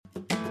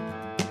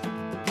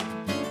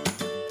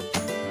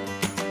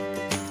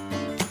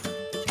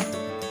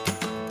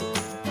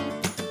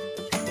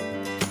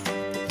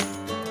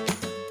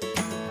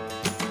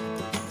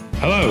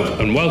Hello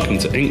and welcome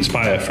to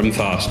Inkspire from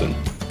Thurston,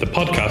 the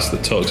podcast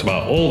that talks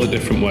about all the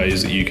different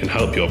ways that you can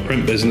help your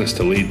print business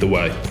to lead the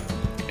way.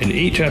 In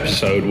each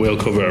episode we'll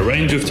cover a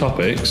range of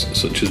topics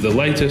such as the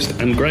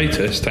latest and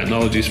greatest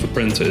technologies for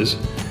printers,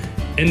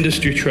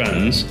 industry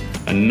trends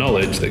and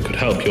knowledge that could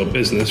help your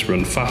business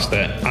run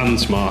faster and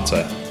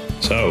smarter.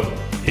 So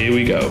here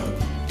we go.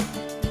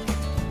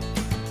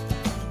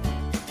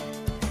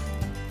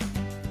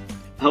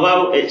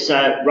 Hello, it's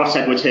Ross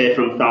Edwards here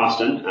from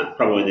Thurston,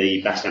 probably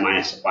the best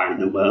MIS supplier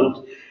in the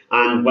world,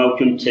 and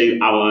welcome to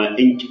our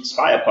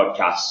Inkspire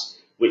podcast,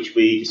 which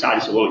we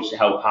decided to launch to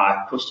help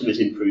our customers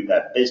improve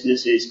their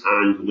businesses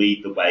and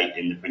lead the way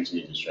in the printing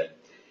industry.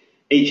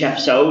 Each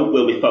episode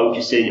will be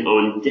focusing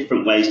on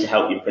different ways to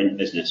help your print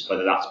business,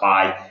 whether that's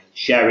by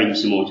sharing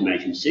some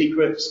automation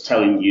secrets,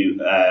 telling you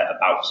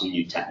about some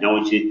new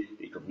technology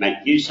that you could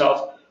make use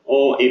of,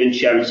 or even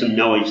sharing some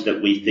knowledge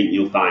that we think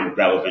you'll find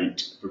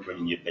relevant for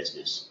running your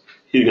business.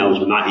 Who knows,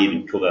 we might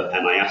even cover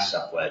MIS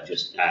software,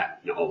 just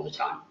not all the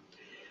time.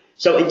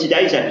 So in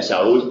today's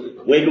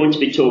episode, we're going to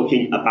be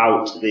talking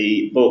about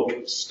the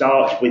book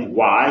Start With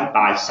Why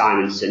by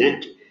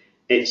Sinek.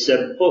 It's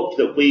a book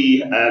that we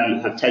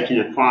have taken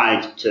and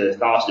applied to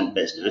Thurston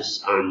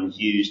business and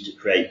used to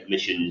create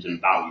missions and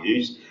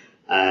values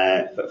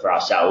for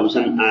ourselves,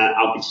 and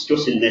I'll be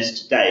discussing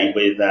this today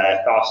with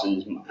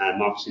Thurston's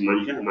marketing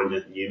manager,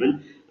 Amanda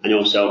Newman, and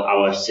also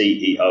our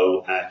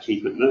CEO,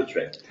 Keith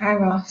McMurtry. Hi,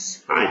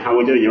 Ross. Hi, how are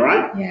we doing? You all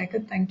right? Yeah,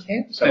 good, thank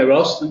you. Hey,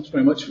 Ross. Thanks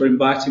very much for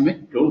inviting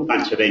me. Cool.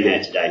 Thanks for being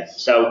here today.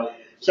 So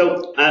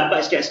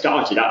let's get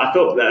started. I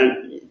thought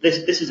that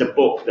this is a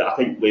book that I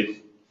think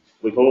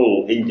we've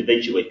all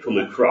individually come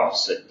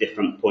across at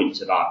different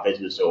points of our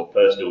business or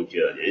personal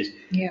journeys,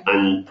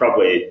 and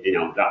probably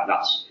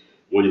that's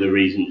one of the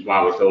reasons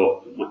why we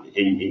thought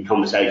in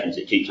conversations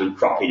it keeps on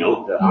cropping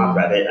up that I've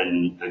read it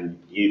and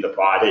you've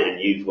applied it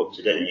and you've looked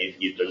at it and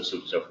you've done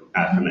some stuff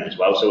from it as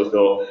well. So we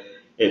thought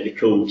it'd be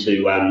cool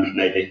to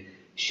maybe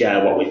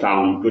share what we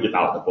found good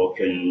about the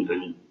book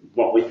and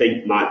what we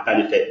think might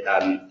benefit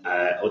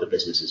other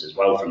businesses as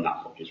well from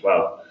that book as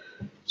well.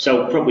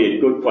 So probably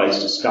a good place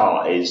to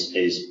start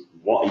is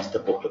what is the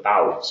book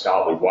about?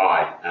 Start with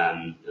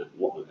why.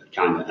 What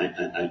kind of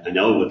an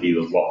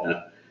overview of what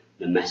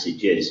the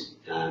message is.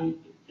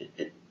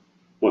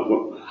 What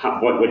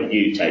did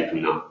you take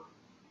from that,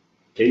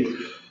 Keith?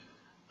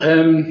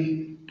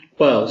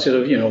 Well,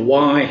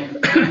 why?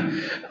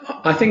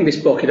 I think this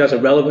book, it has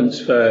a relevance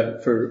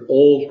for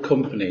all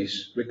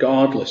companies,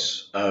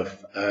 regardless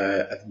of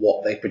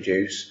what they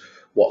produce,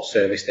 what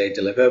service they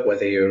deliver,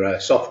 whether you're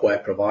a software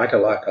provider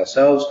like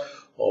ourselves,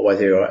 or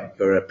whether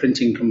you're a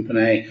printing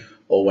company,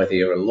 or whether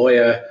you're a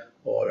lawyer,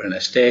 or an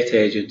estate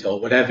agent, or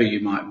whatever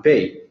you might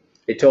be.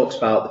 It talks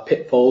about the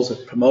pitfalls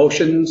of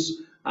promotions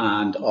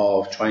and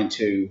of trying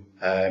to,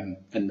 and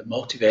the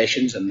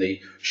motivations and the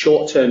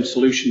short-term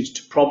solutions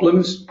to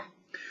problems.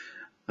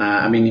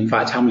 In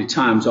fact, how many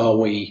times are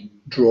we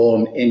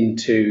drawn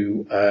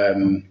into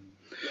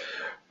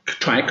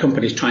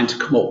companies trying to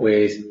come up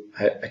with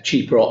a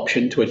cheaper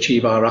option to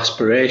achieve our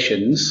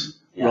aspirations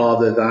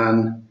rather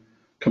than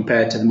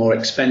compared to the more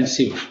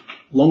expensive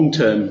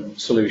long-term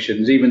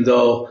solutions, even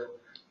though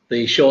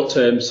the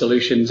short-term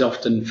solutions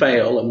often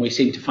fail and we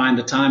seem to find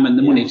the time and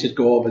the money to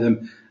go over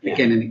them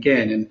again and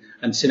again.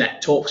 And Sinek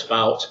talks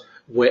about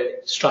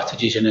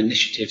strategies and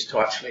initiatives to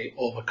actually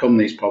overcome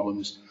these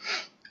problems.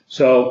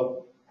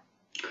 So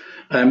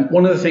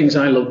one of the things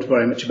I loved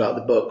very much about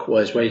the book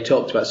was where he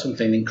talked about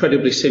something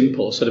incredibly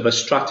simple, sort of a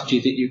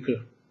strategy that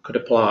you could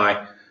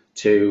apply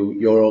to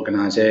your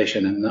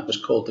organisation, and that was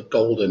called the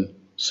Golden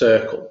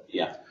Circle.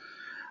 Yeah.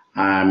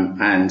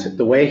 And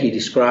the way he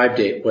described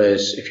it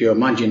was, if you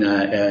imagine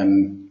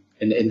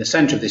in the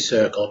centre of this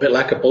circle, a bit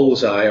like a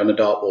bullseye on a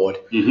dartboard,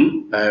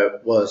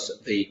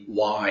 was the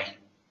why.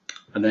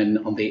 And then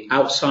on the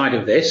outside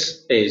of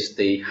this is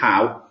the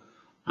how,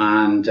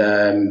 and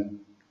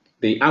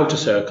the outer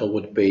circle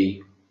would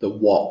be the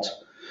what.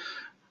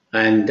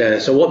 And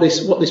so what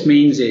this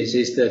means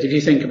is that if you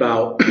think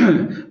about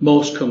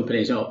most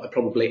companies, or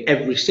probably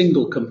every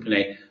single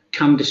company,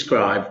 can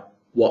describe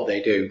what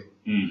they do.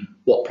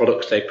 What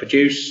products they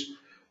produce,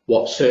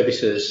 what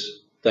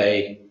services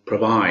they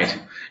provide.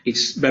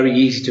 It's very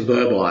easy to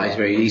verbalize,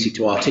 very easy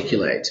to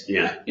articulate.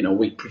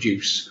 We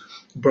produce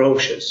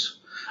brochures.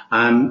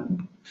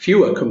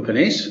 Fewer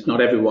companies,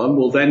 not everyone,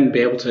 will then be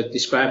able to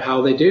describe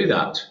how they do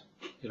that.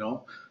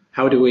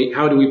 How do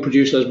we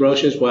produce those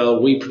brochures?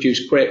 Well, we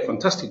produce great,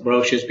 fantastic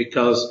brochures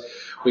because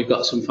we've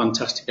got some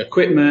fantastic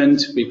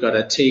equipment, we've got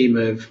a team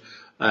of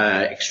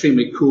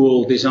extremely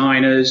cool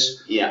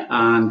designers,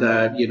 and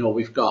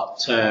we've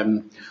got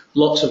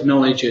lots of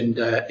knowledge and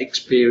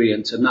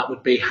experience, and that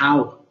would be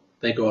how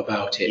they go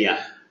about it.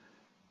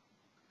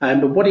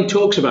 But what he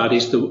talks about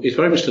is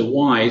very much the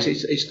why.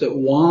 It's the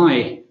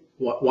why.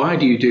 Why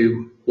do you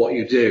do what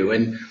you do?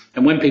 And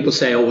when people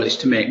say, "Oh, well, it's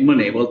to make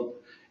money," well,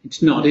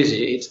 it's not, is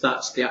it?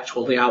 That's the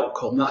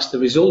outcome. That's the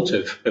result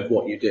of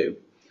what you do.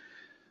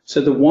 So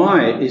the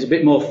why is a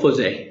bit more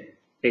fuzzy.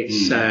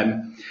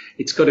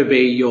 It's got to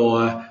be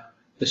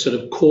the sort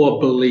of core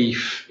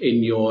belief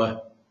in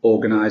your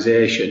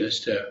organisation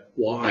as to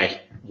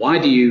why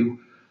do you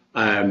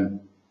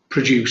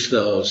produce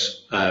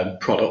those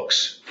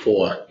products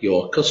for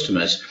your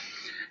customers.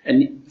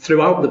 And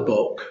throughout the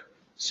book,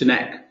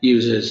 Sinek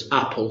uses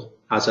Apple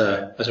as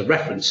a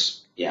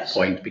reference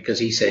point, because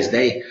he says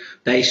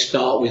they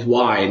start with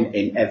why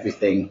in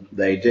everything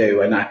they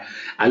do. And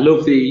I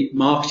love the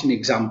marketing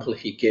example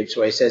he gives,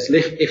 where he says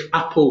if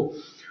Apple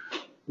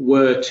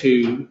were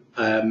to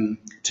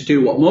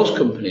do what most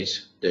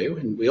companies do,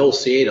 and we all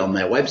see it on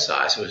their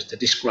website, so as to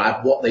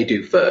describe what they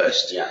do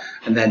first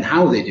and then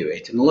how they do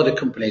it. And a lot of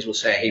companies will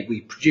say, hey,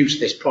 we produce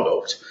this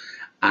product,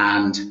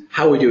 and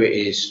how we do it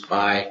is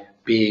by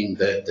being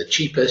the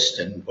cheapest,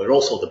 and we're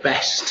also the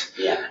best.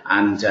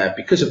 And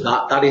because of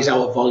that, that is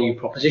our value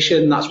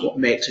proposition. That's what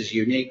makes us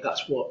unique.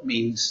 That's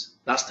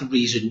the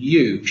reason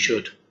you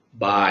should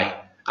buy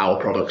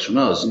our products from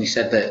us. And he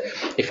said that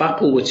if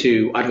Apple were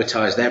to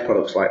advertise their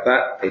products like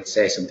that, they'd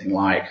say something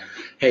like,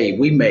 hey,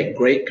 we make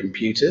great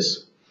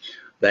computers.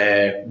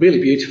 They're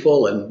really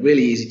beautiful and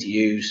really easy to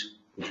use.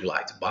 Would you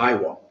like to buy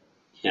one?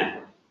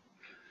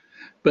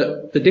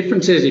 But the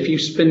difference is, if you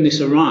spin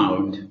this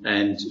around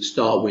and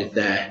start with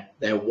their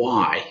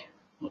why,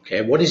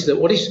 okay, what is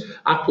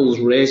Apple's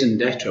raison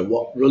d'etre?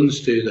 What runs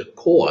through the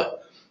core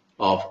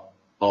of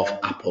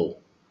Apple?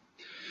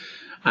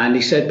 And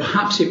he said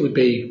perhaps it would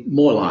be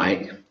more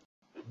like,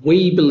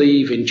 we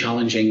believe in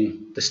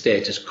challenging the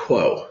status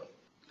quo.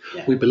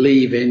 We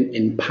believe in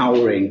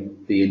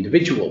empowering the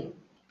individual.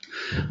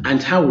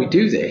 And how we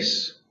do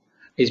this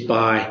is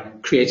by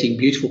creating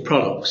beautiful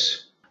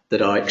products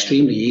that are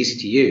extremely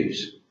easy to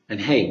use. And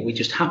hey, we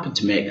just happen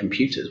to make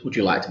computers. Would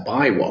you like to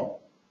buy one?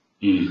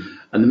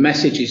 And the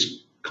message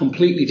is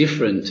completely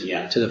different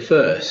to the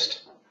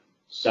first.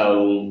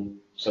 So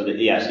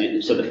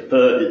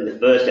the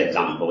first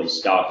example is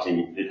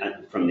starting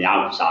from the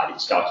outside.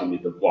 It's starting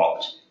with the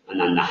what and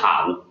then the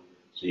how.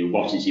 So your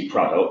what is your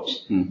product,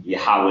 your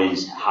how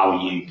is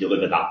how you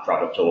deliver that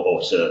product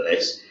or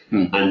service,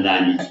 and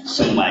then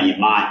somewhere you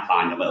might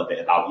find a little bit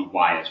about your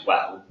why as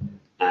well,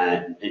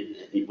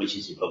 which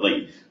is your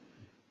belief.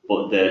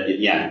 But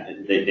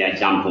the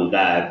example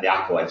there, the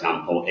Apple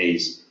example,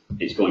 is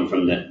it's going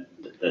from the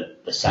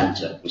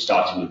centre. We're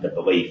starting with the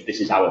belief.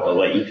 This is our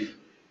belief,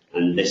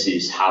 and this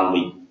is how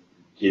we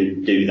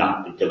do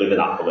that, deliver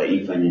that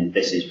belief, and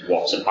this is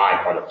what's a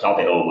byproduct of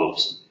it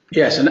almost.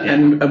 Yes,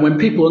 and when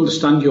people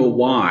understand your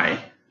why,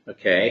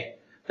 okay,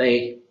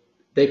 they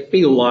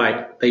feel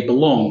like they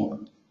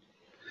belong,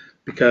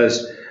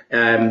 because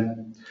how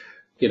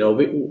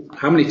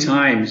many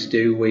times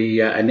do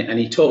we? And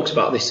he talks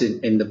about this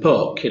in the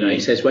book. He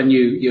says when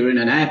you're in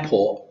an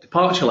airport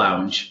departure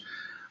lounge,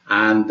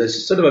 and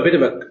there's sort of a bit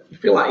of you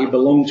feel like you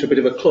belong to a bit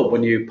of a club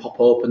when you pop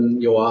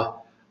open your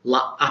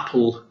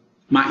Apple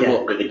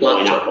MacBook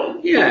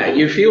laptop.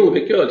 You feel a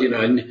bit good,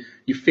 and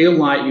you feel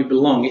like you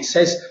belong. It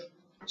says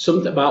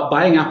something about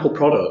buying Apple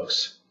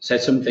products,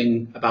 says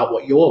something about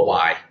what your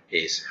why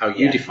is, how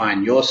you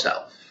define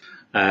yourself.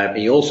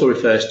 He also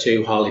refers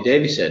to Harley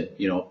Davidson.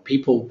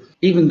 People,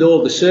 even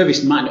though the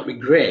service might not be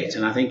great,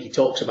 and I think he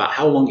talks about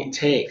how long it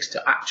takes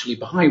to actually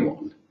buy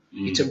one,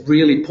 it's a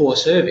really poor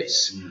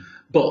service.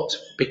 But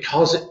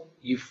because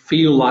you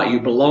feel like you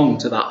belong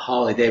to that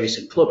Harley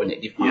Davidson club and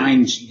it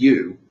defines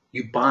you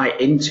buy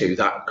into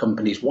that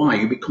company's why.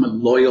 You become a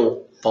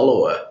loyal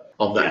follower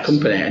of that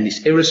company, and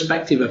it's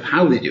irrespective of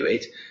how they do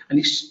it, and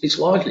it's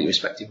largely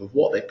irrespective of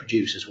what they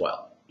produce as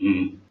well.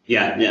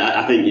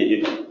 I think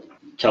you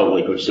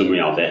totally good summary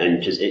of it,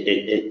 and just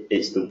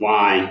it's the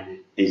why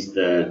and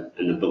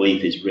the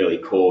belief is really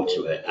core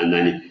to it, and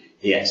then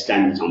he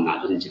extends on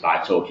that, doesn't he,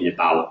 by talking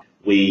about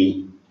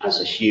we as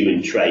a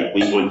human trait,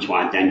 we want to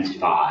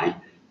identify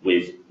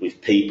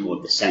with people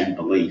with the same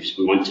beliefs.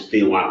 We want to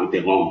feel like we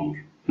belong.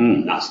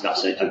 That's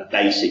a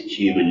basic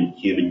human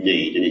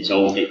need, and it's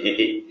all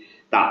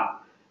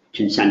that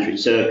concentric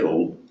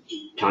circle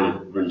kind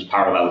of runs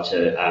parallel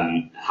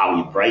to how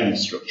your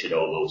brain's structured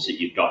almost. That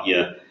you've got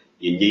your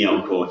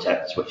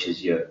neocortex, which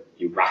is your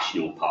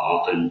rational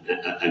part, and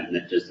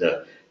that does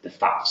the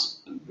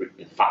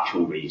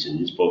factual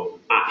reasons, but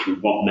actually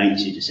what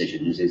makes your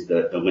decisions is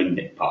the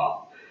limbic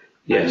part.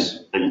 Yes.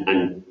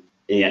 And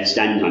he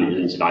extends on it,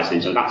 doesn't he, by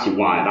saying, so that's your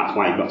why. That's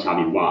why you've got to have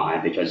your why,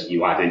 because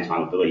you identify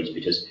with beliefs.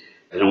 Because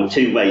there's only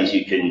two ways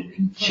you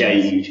can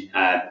change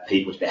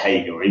people's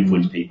behaviour or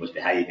influence people's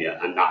behaviour,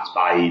 and that's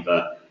by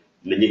either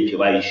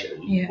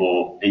manipulation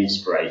or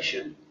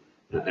inspiration,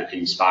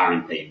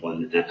 inspiring people.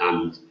 And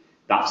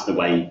that's the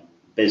way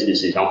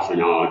businesses often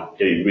are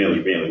doing really,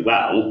 really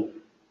well,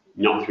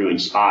 not through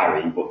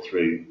inspiring, but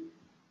through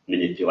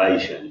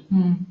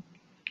manipulation.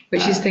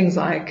 Which is things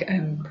like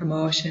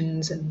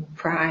promotions and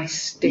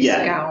price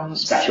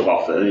discounts, special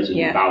offers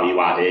and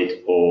value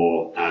added,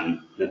 or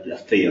the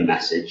fear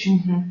message,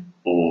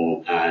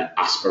 or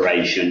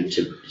aspiration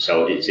to.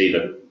 So it's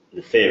either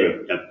the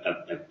fear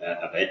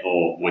of it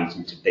or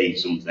wanting to be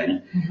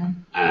something,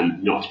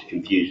 not to be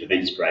confused with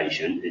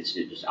inspiration. It's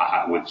just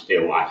I want to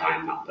feel like I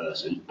am that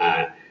person,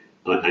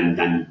 and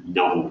then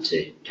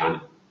novelty kind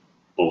of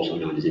also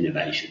known as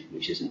innovation,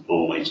 which isn't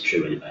always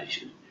true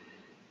innovation.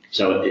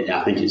 So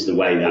I think it's the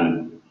way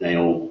they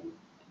all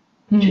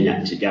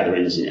connect together,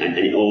 and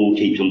it all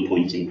keeps on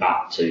pointing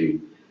back to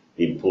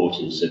the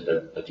importance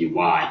of your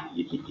why,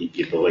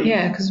 you believe.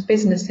 Yeah, because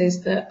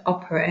businesses that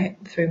operate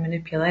through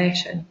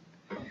manipulation,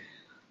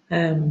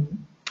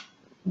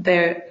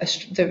 they're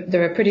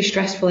a pretty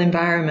stressful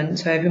environment.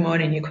 So every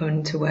morning you come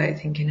into work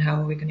thinking,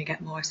 how are we going to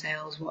get more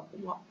sales?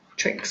 What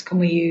tricks can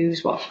we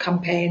use? What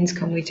campaigns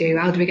can we do?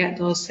 How do we get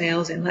those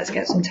sales in? Let's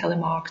get some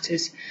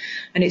telemarketers.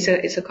 And it's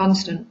a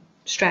constant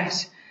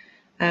stress.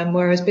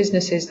 Whereas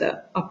businesses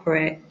that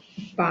operate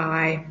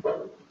by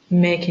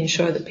making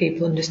sure that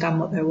people understand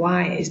what their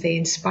why is, they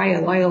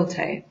inspire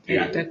loyalty.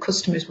 Yeah. Their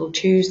customers will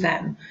choose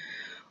them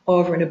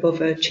over and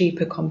above a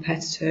cheaper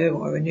competitor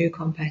or a new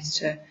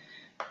competitor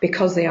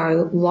because they are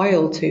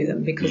loyal to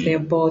them, because they are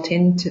bought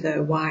into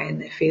their why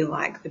and they feel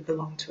like they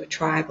belong to a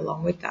tribe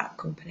along with that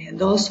company. And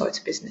those sorts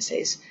of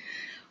businesses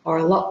are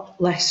a lot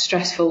less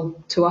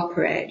stressful to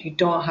operate. You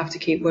don't have to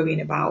keep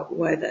worrying about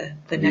where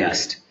the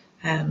next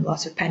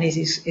lot of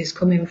pennies is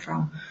coming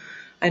from.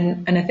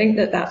 And I think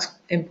that that's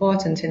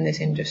important in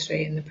this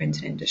industry, in the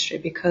printing industry,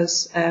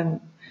 because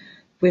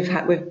we've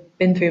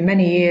been through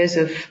many years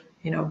of,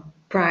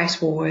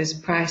 price wars,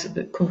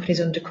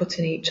 companies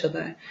undercutting each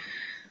other,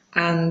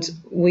 and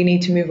we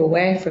need to move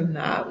away from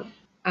that.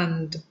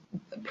 And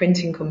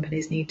printing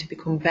companies need to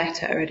become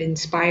better at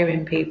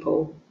inspiring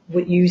people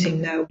with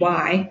using their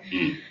why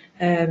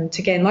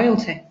to gain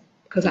loyalty,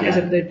 because that is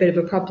a bit of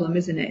a problem,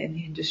 isn't it, in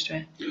the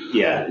industry?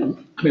 Yeah.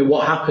 I mean,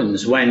 what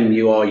happens when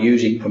you are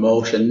using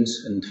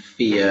promotions and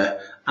fear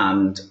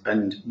and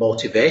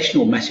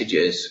motivational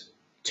messages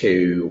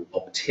to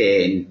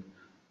obtain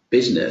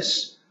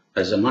business?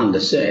 As Amanda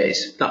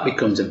says, that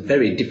becomes a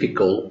very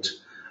difficult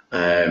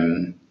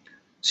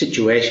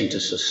situation to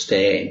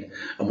sustain.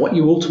 And what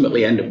you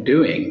ultimately end up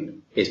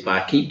doing is,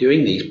 by keep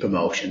doing these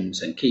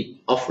promotions and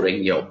keep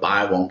offering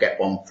buy one, get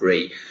one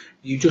free,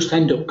 you just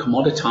end up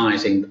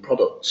commoditizing the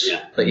products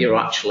that you're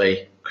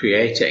actually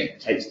creating. It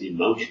takes the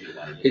emotion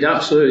away. It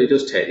absolutely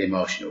does take the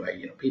emotion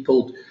away.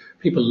 People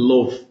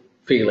love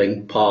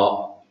feeling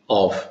part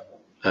of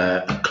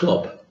a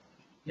club.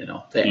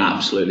 They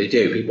absolutely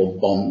do. People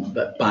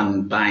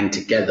band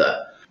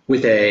together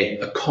with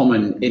a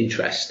common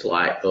interest,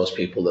 like those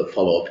people that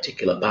follow a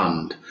particular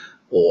band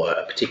or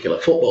a particular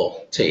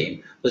football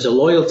team. There's a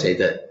loyalty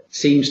that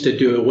seems to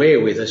do away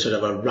with a sort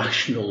of a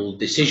rational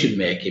decision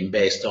making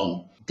based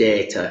on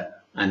data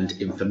and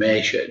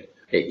information.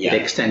 It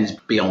extends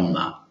beyond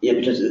that. Yeah,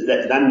 because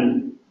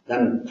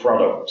them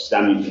products,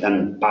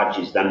 them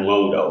badges, them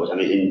logos. I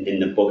mean, in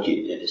the book,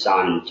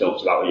 Simon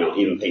talks about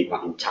even people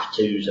having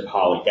tattoos of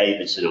Harley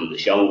Davidson on the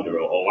shoulder,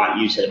 or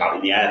like you said about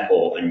in the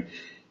airport,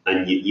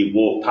 and you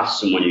walk past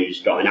someone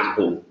who's got an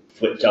apple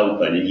flipped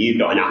open, and you've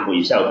got an apple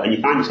yourself, and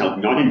you find yourself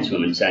nodding to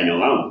them and saying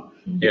hello.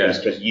 Yeah.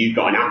 Because you've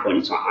got an apple,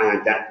 and it's like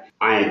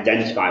I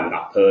identify with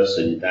that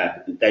person.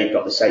 They've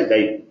got the same.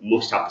 They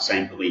must have the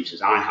same beliefs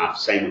as I have.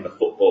 Same with a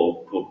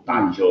football club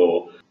badge,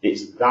 or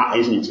it's that,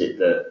 isn't it?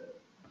 That.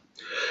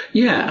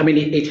 Yeah, I mean,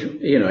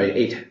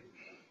 it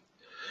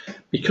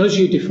because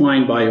you're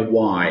defined by your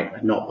why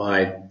and not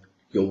by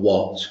your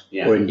what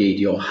or indeed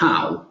your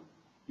how.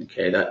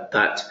 Okay,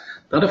 that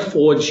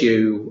affords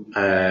you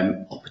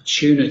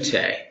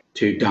opportunity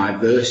to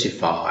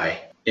diversify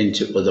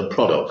into other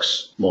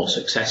products more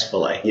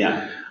successfully.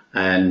 Yeah,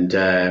 and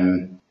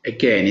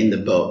again, in the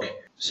book,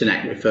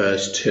 Sinek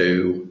refers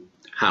to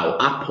how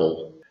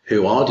Apple,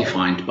 who are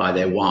defined by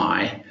their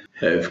why,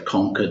 have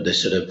conquered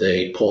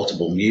the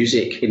portable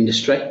music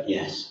industry.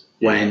 Yes.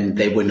 When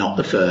they were not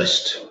the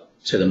first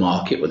to the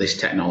market with this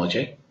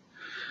technology.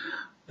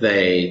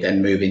 They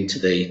then move into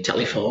the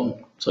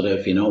telephone,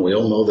 we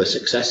all know the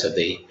success of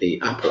the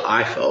Apple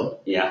iPhone.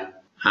 Yeah.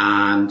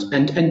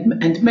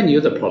 And many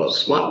other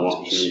products.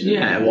 Watches.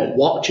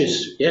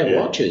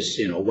 Watches,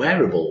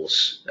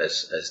 wearables,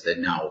 as they're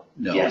now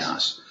known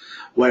as.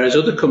 Whereas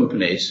other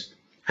companies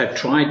have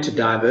tried to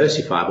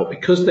diversify, but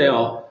because they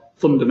are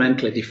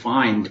fundamentally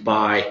defined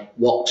by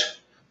what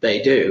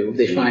they do,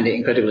 they find it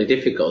incredibly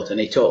difficult. And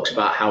he talks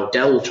about how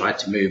Dell tried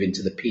to move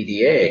into the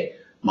PDA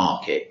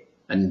market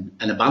and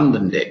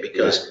abandoned it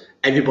because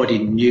everybody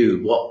knew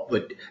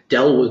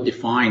Dell was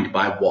defined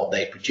by what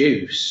they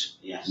produce,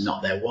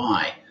 not their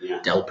why.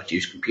 Yeah. Dell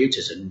produced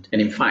computers, and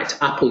in fact,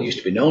 Apple used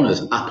to be known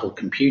as Apple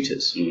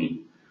Computers,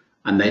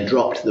 and they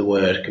dropped the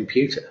word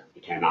computer,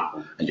 became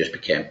Apple, and just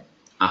became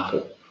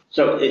Apple.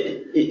 So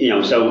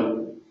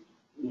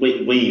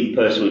we've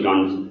personally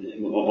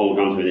all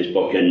gone through this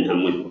book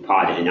and we've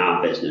applied it in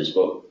our business,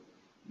 but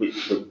we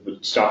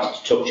started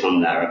to touch on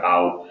there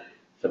about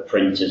for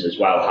printers as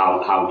well.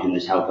 How can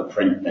this help a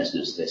print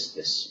business?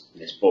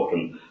 This book,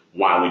 and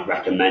why we'd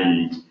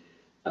recommend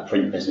a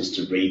print business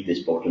to read this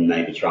book and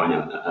maybe try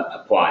and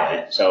apply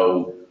it.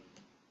 So,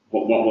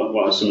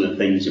 what are some of the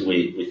things that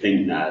we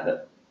think there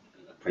that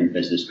a print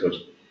business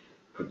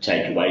could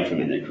take away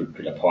from it that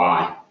could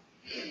apply?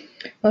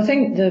 Well, I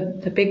think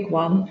the big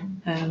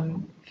one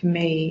for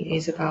me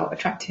is about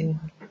attracting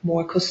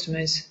more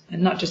customers,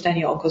 and not just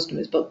any old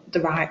customers, but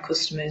the right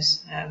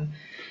customers.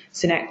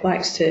 Sinek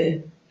likes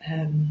to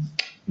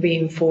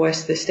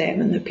reinforce the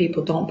statement that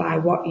people don't buy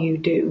what you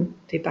do,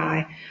 they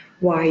buy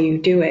why you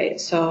do it.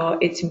 So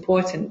it's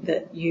important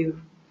that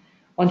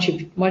once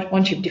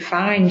you've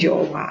defined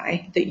your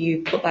why, that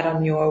you put that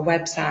on your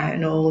website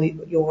and all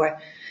your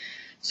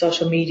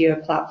social media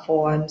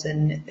platforms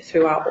and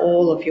throughout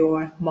all of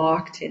your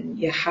marketing.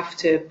 You have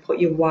to put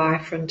your why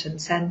front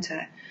and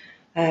centre.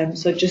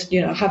 So just,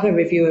 have a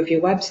review of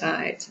your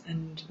website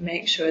and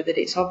make sure that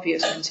it's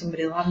obvious when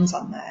somebody lands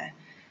on there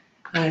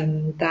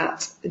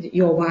that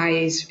your why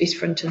is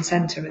front and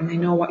centre, and they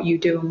know what you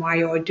do and why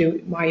you're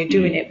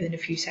doing it within a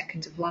few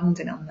seconds of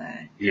landing on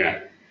there.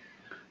 Yeah.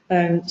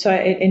 So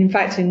in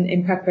fact,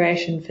 in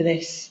preparation for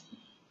this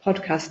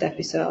podcast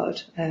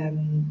episode,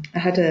 I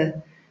had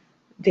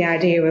the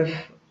idea of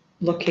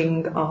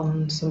looking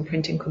on some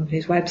printing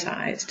companies'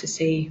 websites to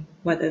see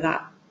whether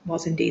that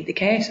was indeed the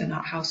case or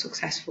not, how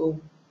successful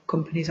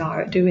companies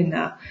are at doing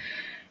that.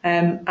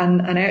 And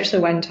I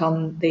actually went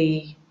on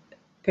the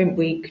Print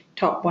Week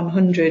Top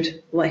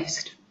 100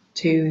 list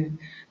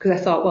because I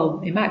thought,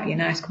 well, it might be a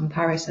nice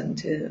comparison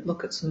to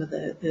look at some of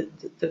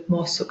the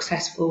most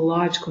successful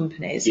large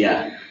companies.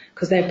 Yeah.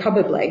 Because they've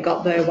probably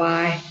got their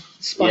why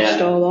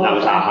splashed all over. That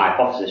was our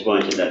hypothesis,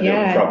 wasn't it? That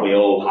they'll probably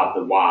all have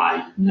the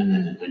why,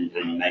 and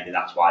maybe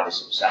that's why they're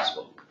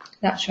successful.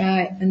 That's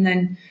right. And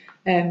then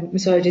we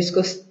sort of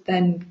discussed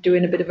then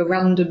doing a bit of a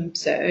random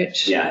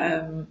search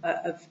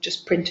of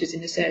just printers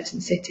in a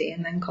certain city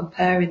and then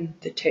comparing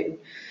the two.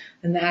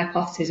 And the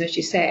hypothesis, as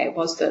you say,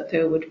 was that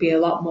there would be a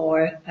lot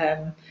more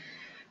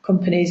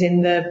companies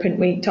in the Print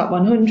Week Top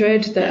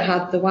 100 that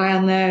had the why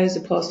on there as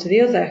opposed to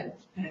the other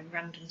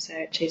random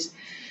searches.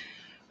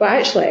 But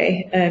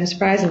actually,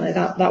 surprisingly,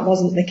 that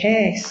wasn't the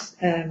case.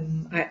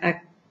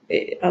 I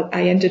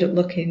ended up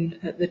looking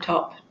at the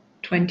top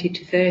 20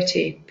 to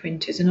 30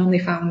 printers and only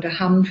found a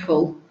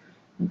handful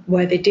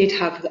where they did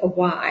have a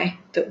why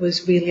that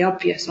was really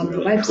obvious on the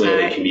website.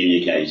 Clearly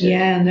communicated.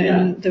 Yeah,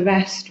 and the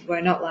rest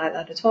were not like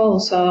that at all.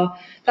 So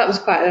that was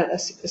quite a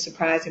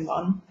surprising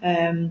one.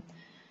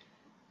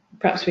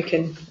 Perhaps we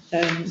can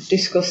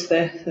discuss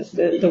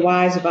the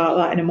whys about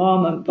that in a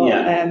moment. But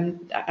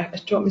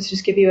do you want me to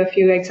just give you a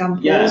few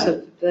examples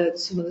of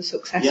some of the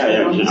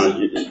successful ones?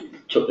 I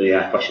took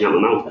the question out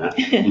of my mouth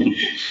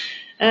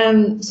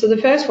there. So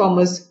the first one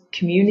was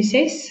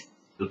Communicis.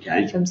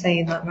 Okay. If I'm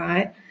saying that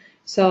right.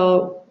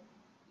 So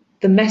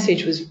the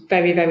message was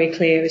very, very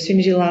clear. As soon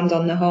as you land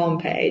on the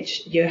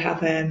homepage, you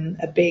have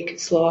a big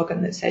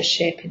slogan that says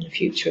 "Shaping the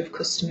Future of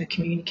Customer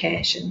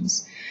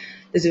Communications."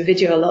 There's a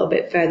video a little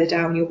bit further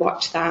down. You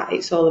watch that.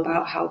 It's all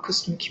about how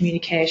customer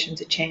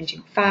communications are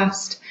changing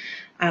fast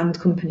and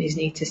companies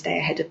need to stay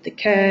ahead of the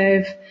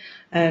curve.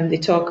 They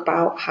talk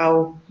about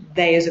how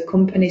they as a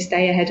company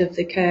stay ahead of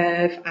the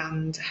curve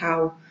and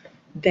how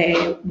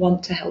they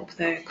want to help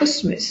their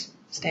customers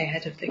stay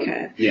ahead of the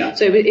curve. Yeah.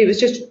 So it was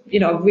just,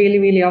 really,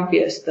 really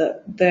obvious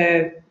that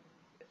their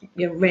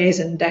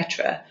raison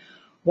d'etre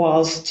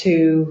was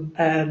to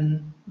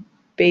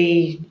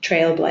be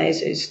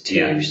trailblazers,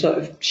 to sort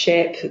of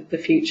shape the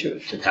future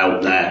of... To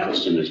help their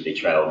customers be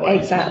trailblazers.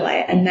 Exactly.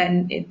 And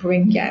then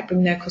bring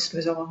their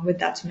customers along with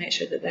that to make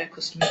sure that their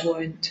customers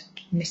weren't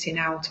missing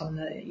out on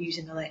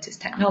using the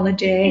latest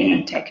technology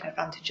and taking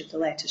advantage of the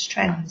latest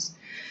trends.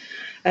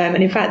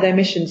 And in fact, their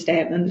mission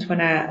statement, when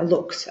I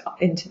looked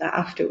into that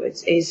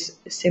afterwards, is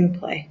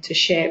simply to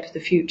shape the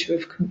future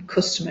of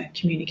customer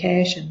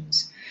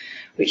communications,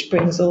 which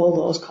brings all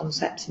those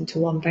concepts into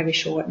one very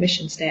short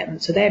mission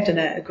statement. So they've done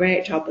a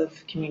great job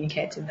of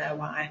communicating their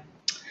why.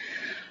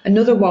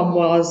 Another one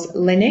was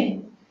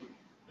Linny.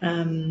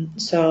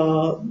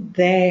 So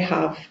they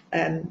have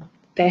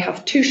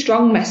two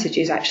strong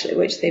messages, actually,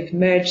 which they've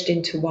merged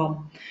into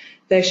one.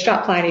 Their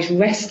strapline is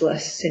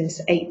restless since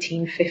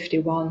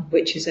 1851,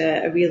 which is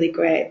a really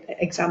great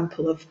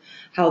example of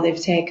how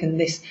they've taken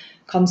this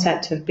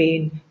concept of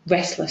being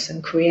restless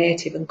and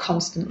creative and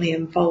constantly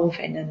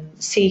evolving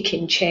and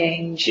seeking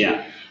change.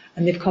 Yeah.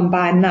 And they've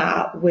combined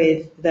that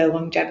with their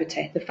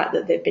longevity, the fact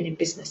that they've been in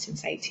business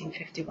since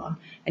 1851.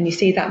 And you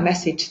see that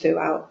message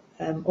throughout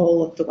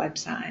all of the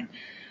website.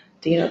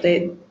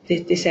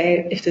 They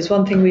say if there's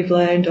one thing we've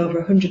learned over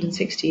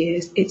 160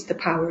 years, it's the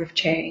power of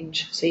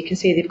change. So you can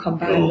see they've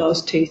combined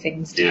those two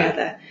things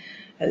together.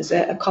 There's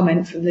a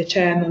comment from the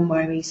chairman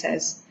where he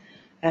says,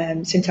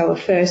 since our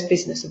first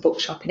business, a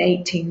bookshop in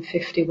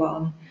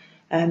 1851,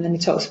 and then he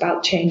talks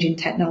about changing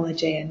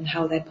technology and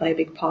how they play a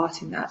big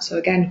part in that. So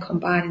again,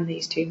 combining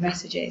these two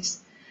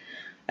messages.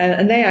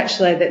 And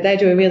they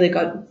do a really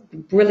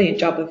brilliant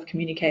job of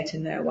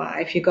communicating their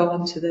why. If you go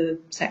onto the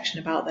section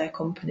about their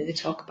company, they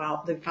talk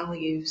about their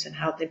values and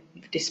how they've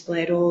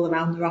displayed all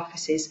around their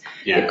offices.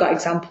 Yeah. They've got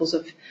examples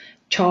of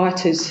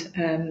charters.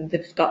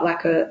 They've got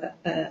like a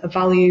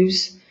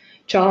values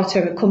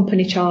charter, a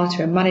company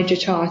charter, a manager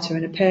charter,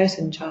 and a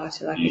person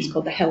charter. Like it's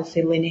called the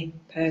Healthy Linny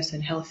Person,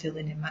 Healthy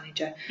Linny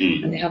Manager.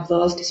 And they have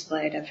those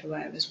displayed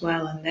everywhere as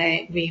well. And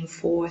they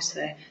reinforce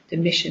the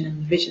mission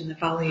and the vision, the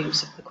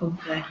values of the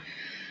company.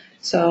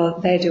 So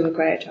they do a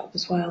great job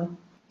as well.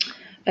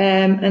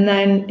 And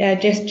then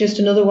just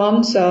another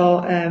one.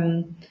 So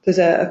there's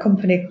a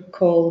company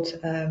called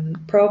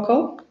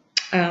Proco,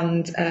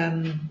 and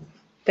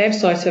they've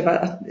sort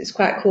of, it's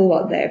quite cool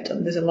what they've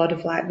done. There's a lot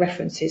of like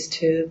references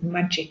to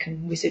magic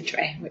and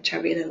wizardry, which I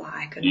really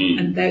like,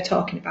 and they're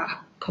talking about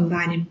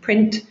combining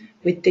print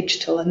with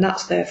digital, and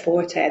that's their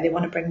forte. They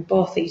want to bring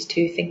both these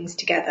two things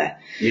together,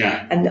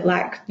 and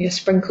like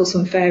sprinkle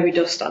some fairy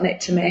dust on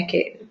it to make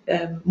it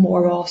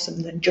more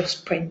awesome than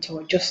just print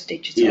or just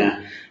digital.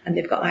 And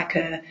they've got like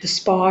the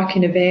Spark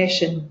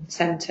Innovation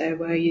Centre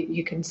where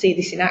you can see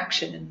this in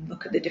action and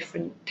look at the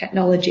different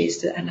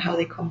technologies and how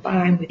they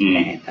combine with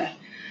paper.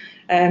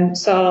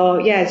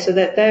 So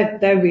that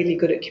they're really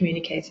good at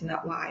communicating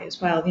that why as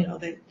well.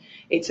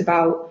 It's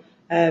about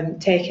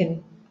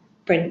taking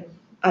print,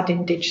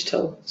 adding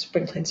digital,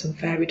 sprinkling some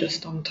fairy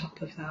dust on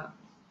top of that.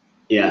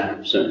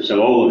 Yeah.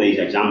 So all of these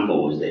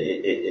examples,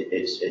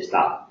 it's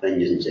that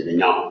thing, isn't it? They're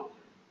not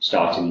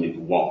starting with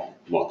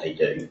what they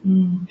do.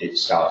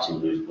 It's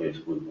starting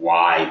with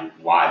why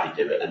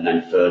they do it, and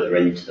then further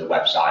into the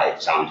website,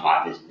 it sounds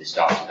like they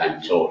start to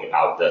then talk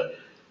about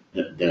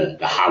the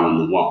how and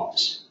the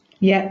what.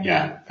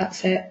 Yeah,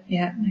 that's it.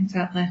 Yeah,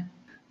 exactly.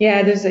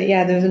 Yeah, there's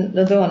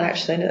another one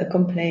actually, a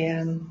company,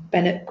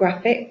 Bennett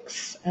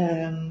Graphics,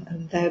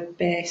 and they're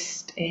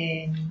based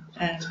in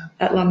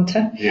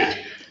Atlanta.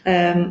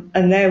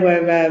 And they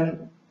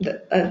were.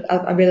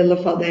 I really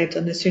love what they've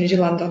done. As soon as you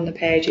land on the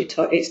page,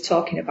 it's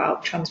talking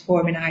about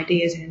transforming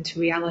ideas into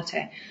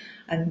reality,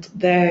 and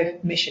their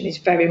mission is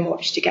very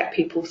much to get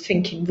people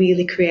thinking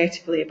really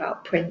creatively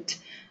about print.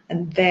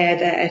 And they're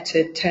there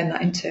to turn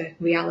that into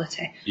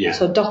reality.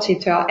 So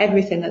dotted throughout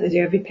everything that they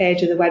do, every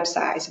page of the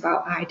website is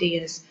about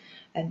ideas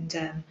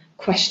and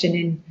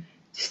questioning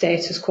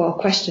status quo,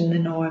 questioning the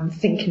norm,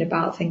 thinking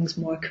about things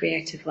more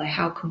creatively.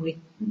 How can we,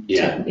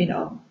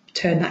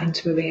 turn that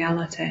into a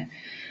reality?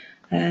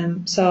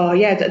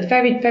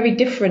 Very, very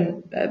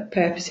different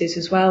purposes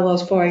as well.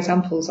 Those 4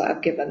 examples that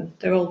I've given,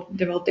 they're all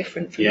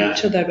different from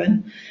each other,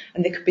 and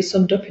they could be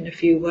summed up in a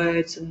few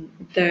words. And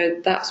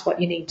that's what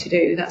you need to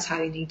do. That's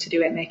how you need to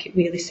do it. Make it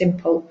really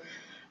simple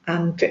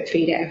and drip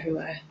feed it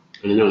everywhere.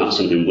 And I know that's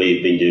something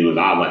we've been doing with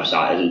our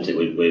website, isn't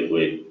it?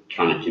 We're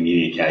trying to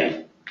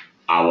communicate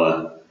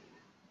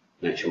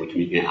make sure we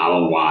communicate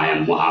our why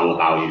and what our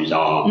values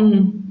are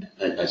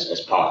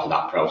as part of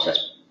that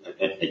process.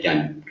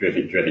 Again,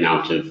 driven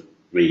out of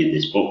reading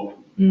this book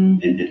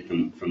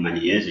from many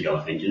years ago,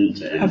 I think,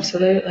 isn't it?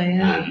 Absolutely,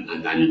 yeah.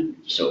 And then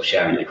sort of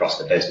sharing it across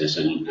the business,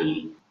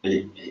 and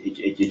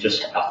it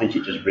just, I think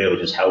it just really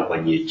does help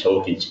when you're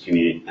talking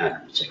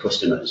to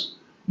customers.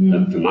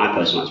 From my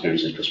personal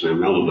experience as customer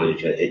enrollment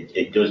manager,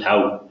 it does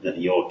help that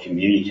you're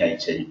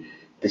communicating.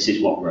 This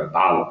is what we're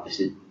about.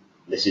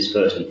 This is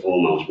first and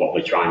foremost what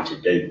we're trying to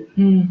do,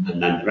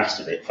 and then the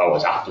rest of it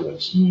follows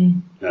afterwards.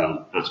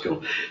 That's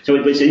cool. So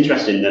it's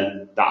interesting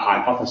that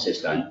hypothesis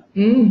then,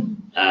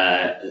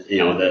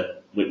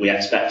 that we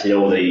expected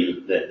all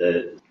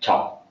the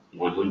top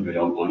 100,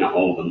 or not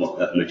all of them, but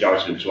the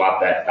majority of them to have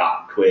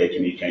that clear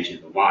communication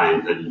of the why,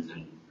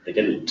 and they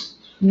didn't.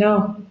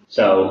 No.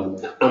 So,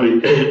 I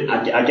mean,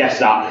 I guess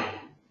that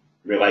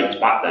relates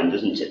back then,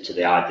 doesn't it, to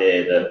the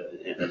idea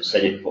that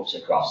Sinek puts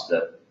across,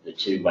 that the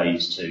 2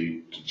 ways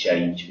to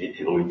change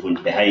or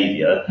influence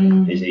behaviour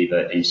is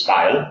either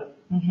inspire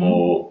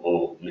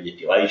or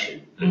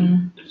manipulation.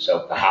 And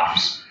so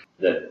perhaps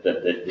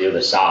the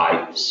other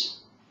sites,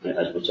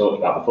 as we talked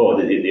about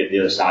before, the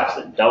other sites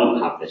that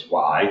don't have this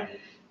why,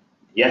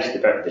 yes,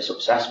 they're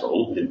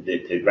successful,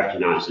 they're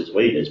recognised as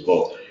leaders,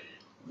 but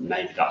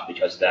maybe that's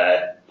because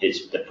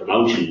it's the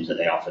promotions that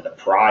they offer, the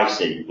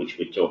pricing, which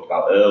we talked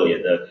about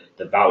earlier,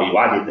 the value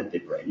added that they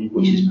bring,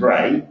 which is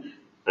great,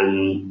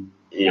 and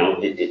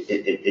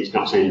it's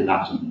not saying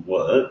that doesn't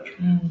work,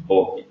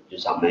 but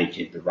does that make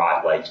it the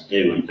right way to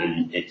do?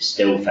 And it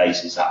still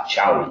faces that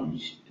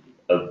challenge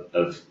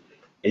of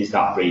is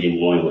that breeding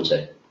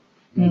loyalty?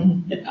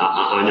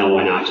 I know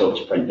when I talk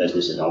to print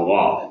businesses a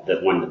lot,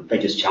 that one of the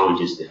biggest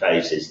challenges they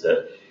face is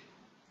that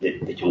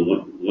they can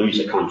lose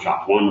a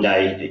contract one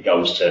day, it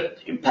goes to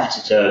the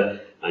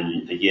competitor,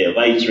 and a year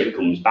later it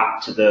comes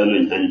back to them,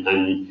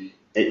 and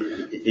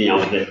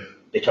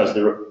because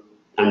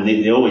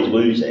they always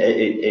lose it.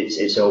 It's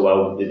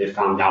they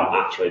found out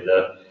actually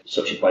that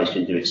such a place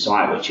can do it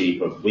slightly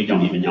cheaper. We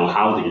don't even know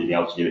how they're going to be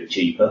able to do it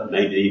cheaper.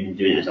 Maybe they're even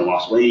doing it as a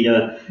loss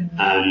leader,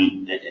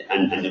 and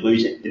they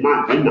lose it. They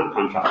might win that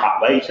contract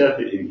back later,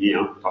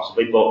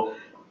 possibly, but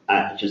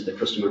because the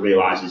customer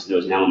realises there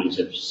was an element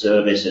of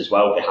service as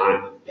well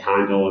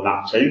behind all of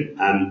that too.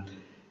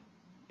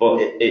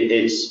 But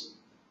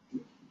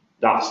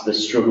that's the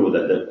struggle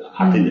that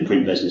I think the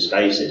print business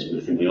faces,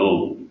 and I think we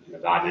all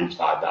have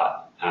identified that.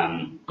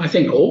 I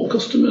think all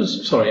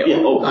customers, correct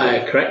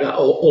that,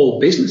 all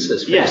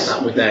businesses face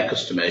that with their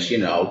customers.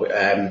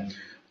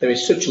 There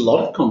is such a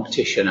lot of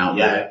competition out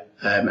there,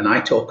 and I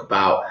talk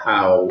about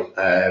how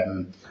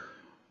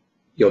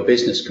your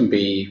business can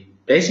be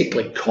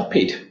basically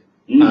copied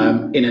in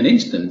an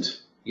instant.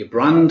 Your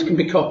brand can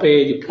be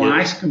copied, your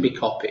price can be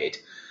copied,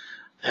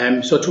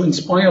 So to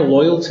inspire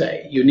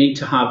loyalty, you need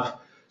to have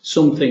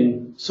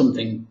something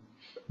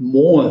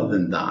more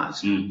than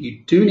that. You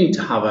do need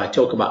to have, I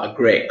talk about a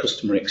great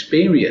customer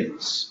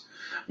experience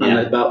and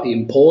about the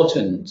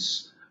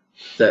importance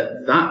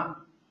that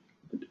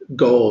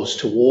goes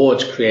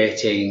towards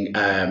creating,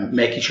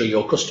 making sure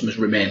your customers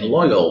remain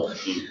loyal.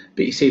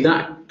 But you see,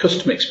 that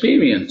customer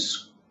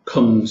experience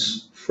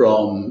comes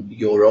from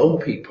your own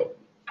people.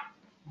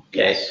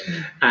 Okay. Yes.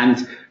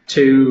 And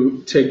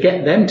to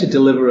get them to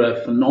deliver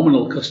a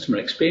phenomenal customer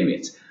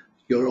experience,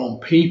 your own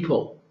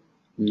people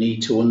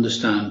need to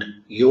understand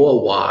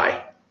your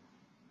why.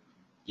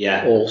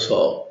 Yeah.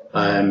 Also,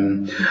 I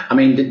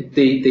mean,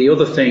 the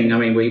other thing, I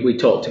mean, we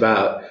talked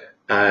about,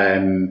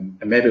 and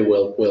maybe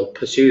we'll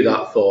pursue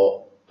that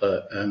thought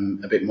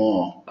a bit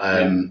more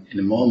in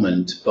a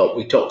moment. But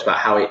we talked about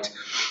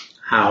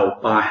how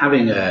by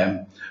having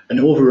an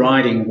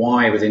overriding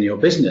why within your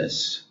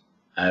business,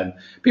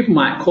 people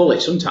might call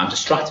it sometimes a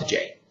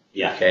strategy.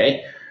 Yeah.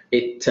 Okay.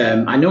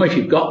 I know if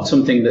you've got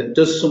something that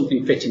does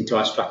something fit into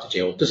our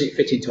strategy or does it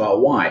fit into our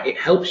why, it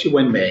helps you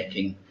when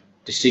making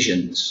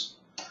decisions.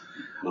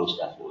 Most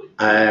definitely.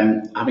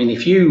 I mean,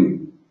 if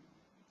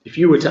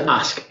you were to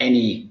ask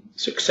any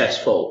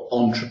successful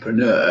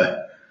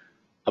entrepreneur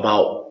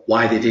about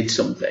why they did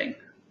something,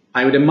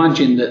 I would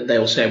imagine that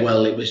they'll say,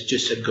 well, it was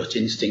just a gut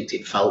instinct,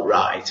 it felt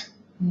right.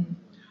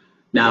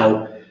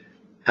 Now,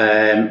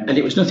 and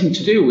it was nothing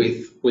to do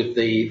with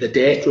the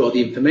data or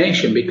the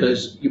information,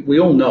 because we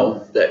all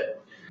know that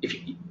if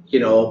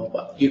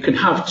you can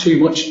have too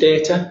much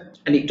data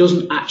and it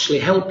doesn't actually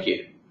help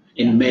you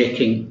in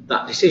making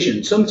that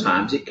decision.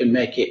 Sometimes it can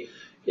make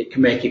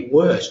it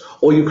worse,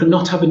 or you can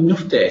not have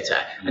enough data,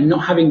 and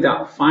not having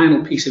that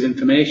final piece of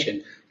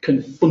information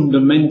can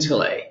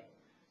fundamentally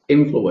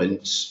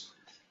influence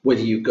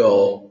whether you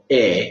go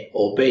A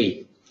or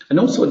B. And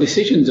also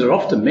decisions are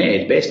often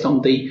made based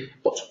on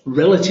what's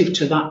relative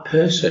to that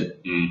person.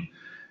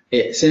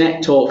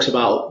 Sinek talks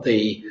about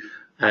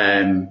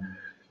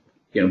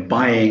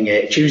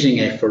choosing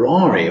a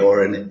Ferrari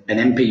or an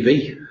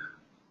MPV.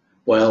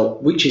 Well,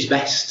 which is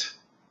best?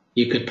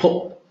 You could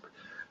put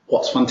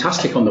what's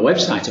fantastic on the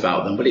website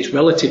about them, but it's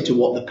relative to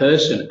what the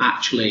person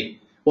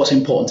what's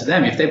important to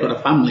them. If they've got a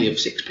family of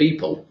 6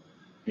 people,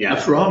 a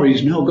Ferrari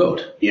is no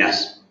good.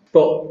 Yes.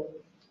 But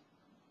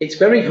it's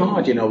very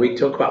hard, we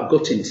talk about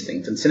gut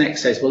instinct, and Sinek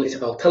says, well,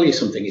 I'll tell you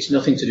something, it's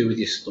nothing to do with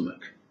your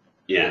stomach.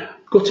 Yeah.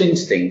 Gut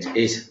instinct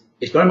is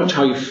very much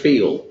how you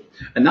feel,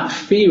 and that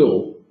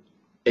feel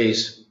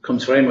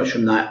comes very much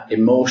from that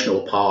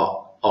emotional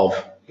part of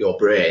your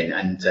brain.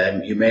 And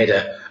you made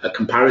a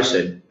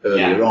comparison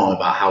earlier on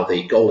about how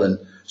the golden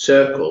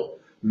circle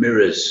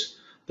mirrors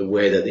the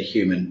way that the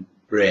human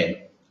brain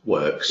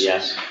works.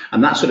 Yes.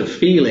 And that sort of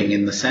feeling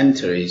in the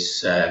centre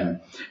is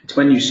it's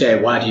when you say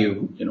why do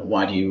you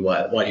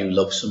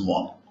love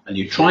someone, and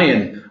you try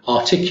and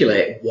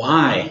articulate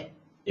why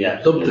you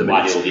love them,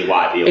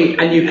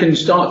 and you can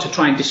start to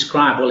try and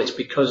describe, well, it's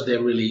because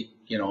they're really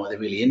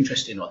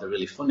interesting, or they're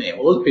really funny.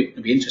 Well, other people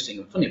can be interesting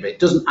and funny, but it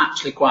doesn't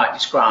actually quite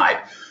describe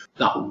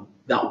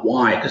that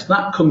why, because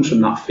that comes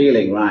from that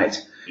feeling right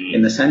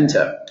in the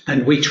centre.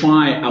 And we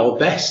try our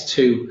best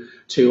to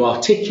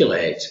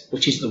articulate,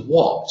 which is the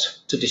what,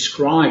 to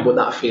describe what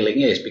that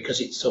feeling is,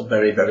 because it's so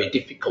very, very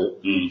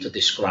difficult to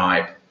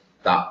describe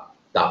that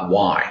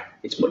why.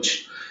 It's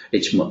much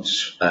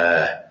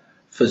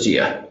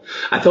fuzzier.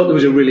 I thought there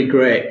was a really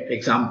great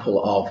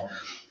example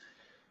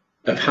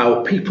of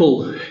how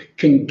people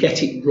can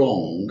get it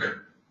wrong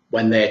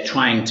when they're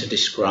trying to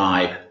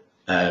describe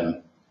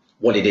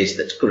what it is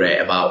that's great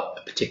about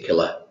a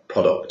particular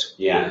product,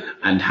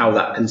 and how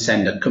that can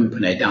send a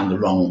company down the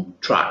wrong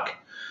track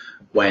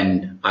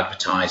when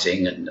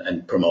advertising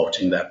and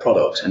promoting their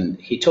products. And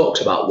he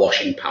talks about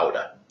washing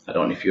powder. I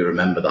don't know if you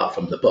remember that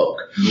from the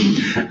book.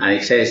 And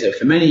he says that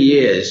for many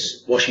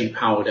years, washing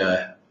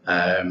powder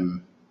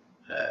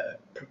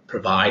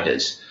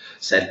providers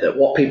said that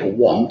what people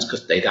want,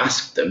 because they'd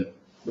asked them,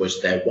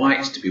 was their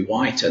whites to be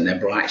whiter and their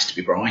brights to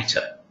be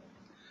brighter.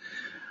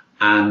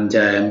 And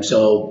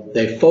so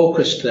they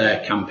focused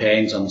their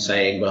campaigns on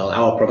saying, well,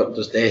 our product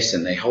does this,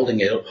 and they're holding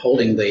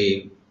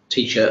the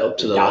T-shirt up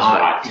to the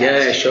light,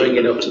 showing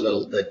it up to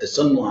the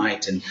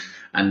sunlight,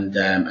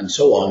 and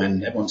so on.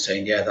 And everyone's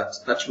saying,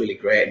 that's really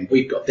great, and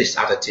we've got this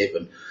additive,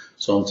 and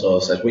so and so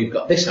says we've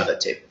got this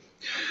additive.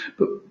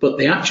 But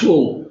the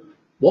actual,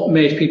 what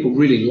made people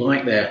really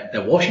like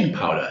their washing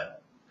powder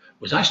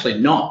was actually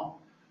not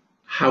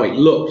how it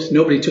looked.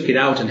 Nobody took it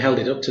out and held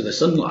it up to the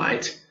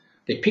sunlight.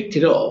 They picked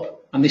it up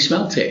and they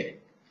smelt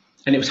it,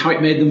 and it was how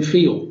it made them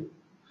feel.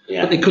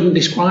 But they couldn't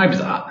describe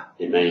that.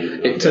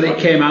 So it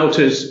came out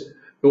as,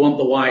 we want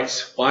the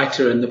whites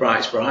whiter and the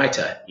brights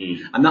brighter.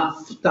 And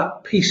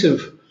that piece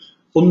of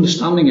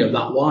understanding of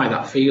that why,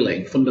 that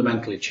feeling,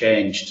 fundamentally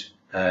changed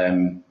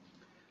that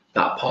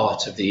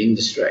part of the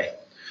industry.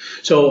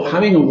 So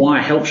having a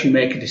why helps you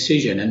make a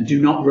decision, and do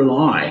not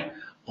rely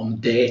on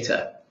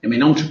data. I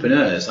mean,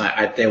 entrepreneurs,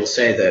 they'll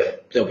say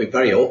that they'll be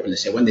very open. They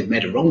say when they've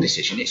made a wrong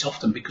decision, it's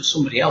often because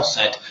somebody else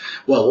said,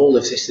 well, all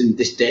of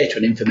this data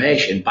and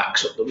information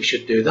backs up that we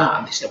should do that.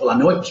 And they say, well, I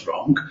know it was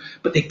wrong,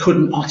 but they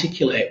couldn't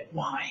articulate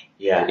why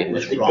it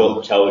was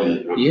wrong.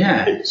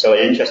 Yeah. So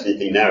an interesting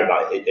thing there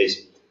about it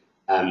is,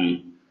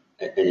 in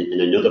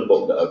another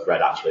book that I've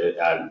read actually,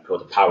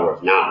 called The Power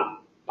of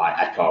Now by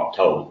Eckhart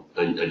Tolle,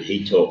 and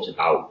he talks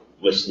about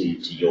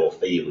listening to your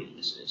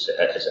feelings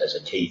as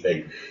a key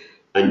thing.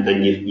 And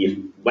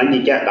you when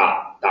you get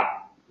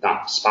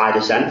that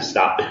spider sense,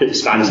 that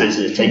spider sense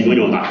of the tingling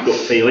or that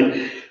gut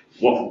feeling,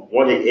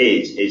 what it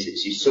is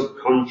it's your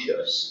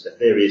subconscious. The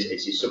theory is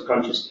it's your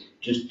subconscious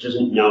just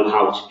doesn't know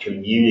how to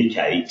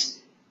communicate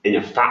in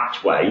a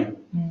fact way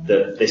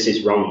that this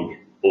is wrong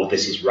or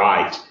this is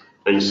right.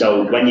 And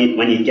so when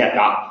you get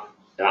that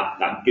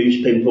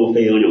goose pimple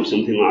feeling or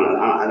something like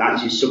that, and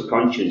that's your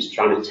subconscious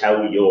trying to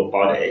tell your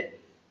body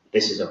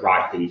this is the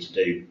right thing to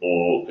do,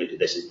 or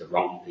this is the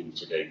wrong thing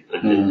to do.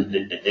 And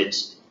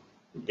it's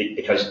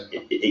because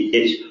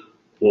it's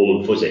warm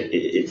and fuzzy.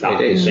 It's that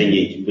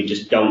thing we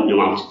just don't know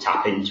how to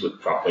tap into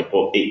it properly,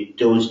 but it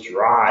does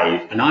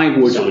drive. And I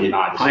would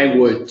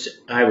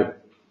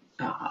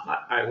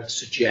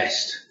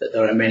suggest that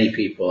there are many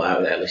people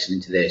out there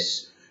listening to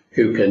this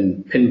who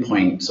can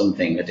pinpoint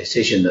something, a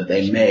decision that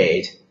they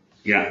made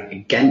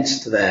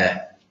against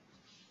their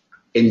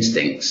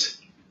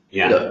instincts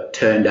that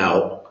turned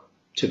out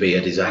to be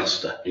a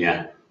disaster.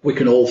 Yeah, we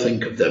can all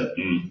think of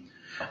them.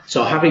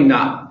 So having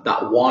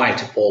that why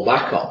to fall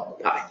back on,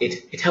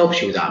 it helps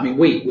you with that. I mean,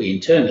 we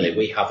internally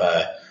we have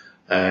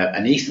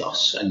an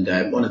ethos, and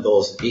one of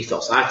those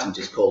ethos items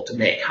is called to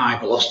make high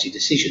velocity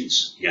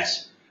decisions.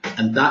 Yes,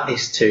 and that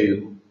is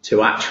to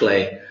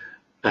actually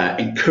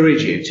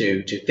encourage you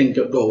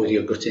to go with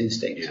your gut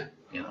instinct. Yeah.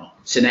 You know,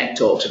 Sinek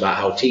talks about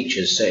how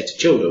teachers say to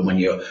children when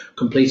you're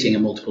completing a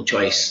multiple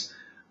choice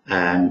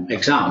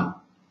exam,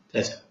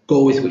 that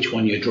go with which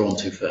one you're drawn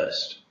to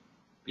first.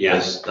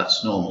 Yes,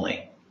 that's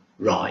normally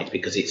right,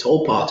 because it's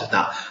all part of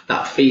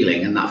that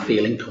feeling, and that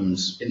feeling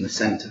comes in the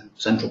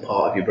central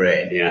part of your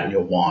brain, and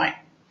your why.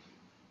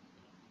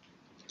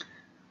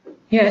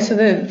 Yeah, so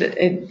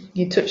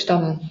you touched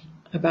on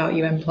about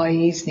your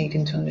employees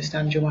needing to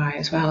understand your why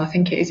as well. I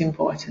think it is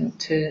important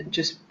to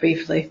just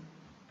briefly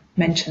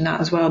mention that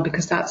as well,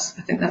 because I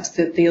think that's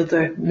the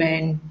other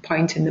main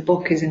point in the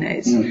book, isn't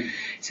it?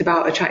 It's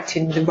about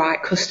attracting the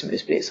right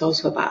customers, but it's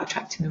also about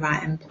attracting the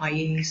right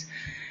employees.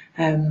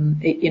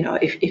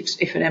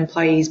 If an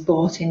employee is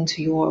bought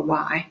into your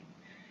why,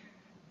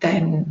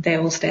 then they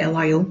will stay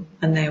loyal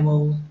and they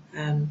will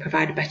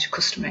provide a better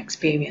customer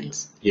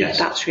experience. Yes.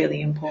 That's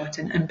really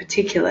important, and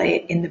particularly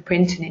in the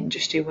printing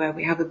industry where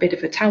we have a bit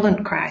of a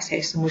talent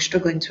crisis and we're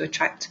struggling to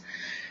attract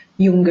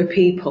younger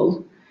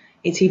people.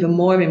 It's even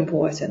more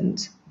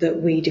important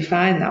that we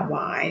define that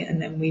why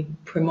and then we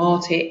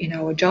promote it in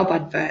our job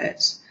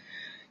adverts.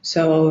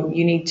 So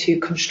you need to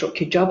construct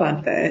your job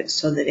adverts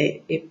so that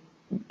it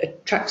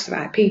attracts the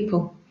right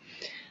people.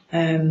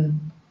 So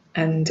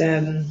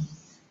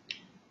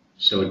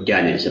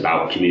again, it's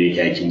about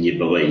communicating your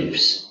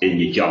beliefs in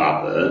your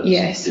job adverts.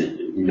 Yes.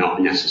 Not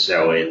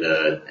necessarily in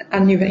the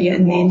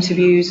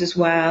interviews as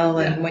well,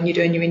 and when you're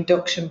doing your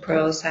induction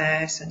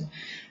process and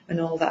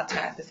all that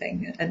type of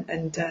thing.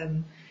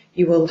 And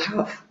you will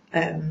have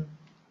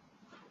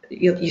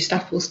your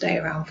staff will stay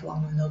around for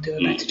longer and they'll do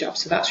a better job.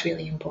 So that's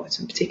really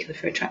important, particularly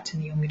for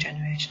attracting the younger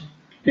generation.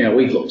 Yeah,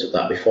 we've looked at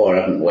that before,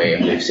 haven't we?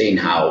 And we've seen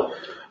how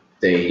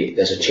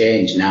there's a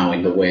change now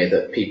in the way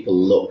that people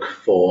look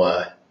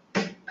for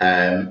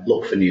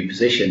new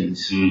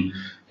positions. You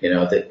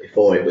know, that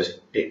before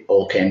it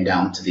all came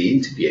down to the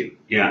interview.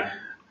 Yeah.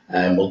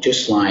 Well,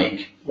 just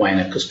like when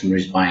a customer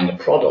is buying a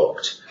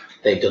product,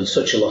 they've done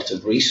such a lot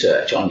of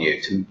research on you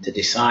to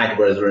decide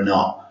whether or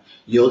not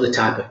you're the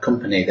type of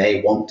company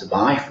they want to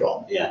buy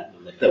from. Yeah.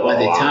 That by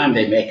the time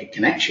they make a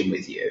connection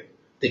with you,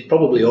 they've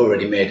probably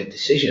already made a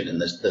decision,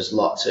 and there's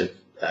lots of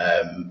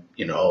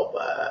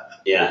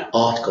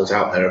articles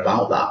out there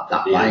about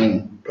that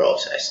buying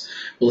process.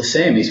 Well, the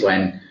same is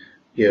when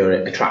you're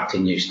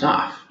attracting new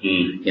staff.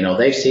 You know,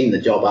 they've seen the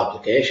job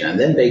application and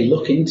then they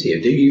look into you.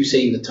 Do you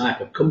seem the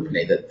type of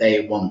company that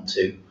they want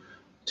to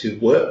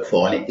work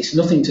for? And it's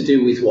nothing to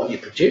do with what you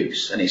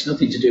produce, and it's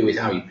nothing to do with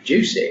how you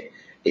produce it.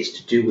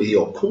 It's to do with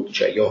your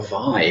culture, your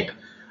vibe.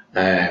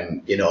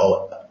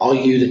 Are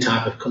you the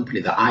type of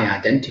company that I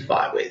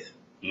identify with?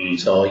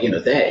 So,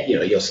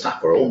 your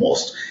staff are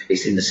almost,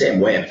 it's in the same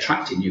way of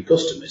attracting new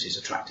customers is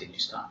attracting new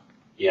staff.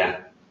 Yeah.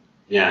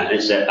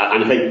 It's and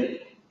I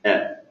think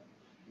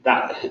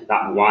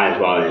that why as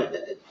well,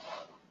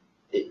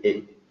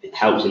 it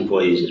helps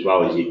employees as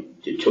well, as you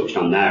touched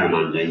on there,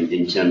 Amanda,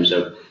 in terms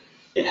of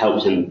it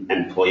helps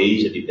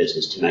employees of your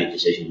business to make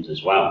decisions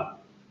as well.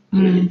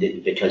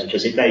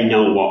 Because if they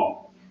know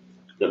what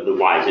the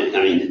why is,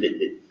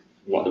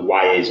 what the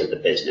why is of the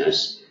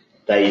business,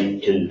 they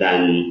can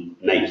then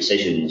make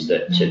decisions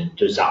that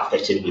does that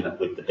fit in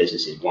with the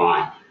business's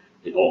why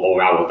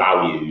or our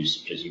values,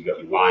 because you've got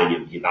your why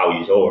and your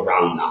values all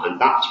around that. And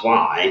that's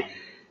why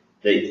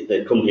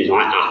the companies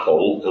like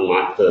Apple and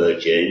like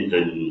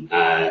Virgin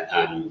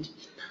and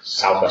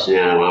Southwestern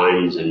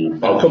Airlines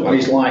and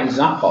companies like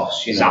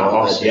Zappos,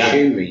 the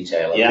shoe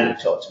retailer that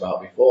we talked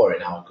about before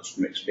in our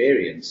customer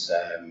experience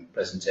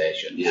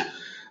presentations. Yeah.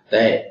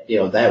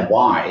 Their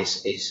why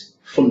is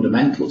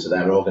fundamental to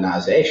their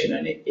organisation,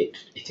 and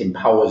it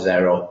empowers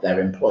their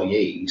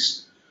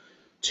employees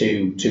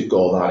to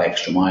go that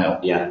extra mile.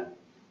 Yeah.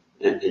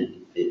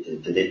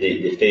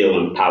 They feel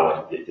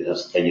empowered.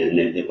 That's the thing, and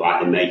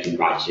they're making the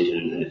right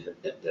decision.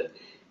 And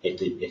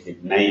if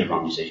they've made a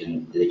wrong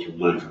decision, they can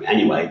learn from it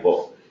anyway.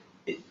 But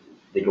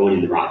they're going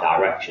in the right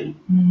direction.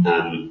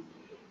 And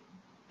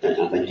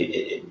I think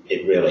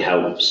it really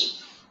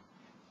helps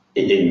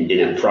in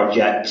a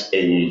project,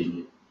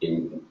 in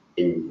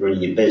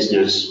running your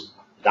business.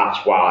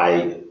 That's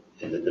why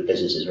the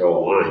businesses are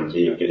all aligned.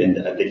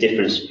 The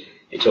difference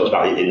it talks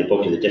about in the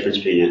book is the difference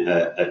between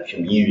a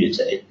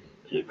community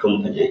and a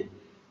company.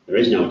 There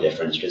is no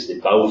difference because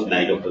they're both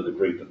made up of a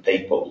group of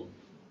people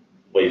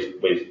with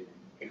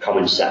a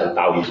common set of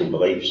values and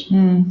beliefs.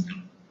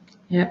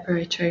 Yeah,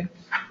 very true.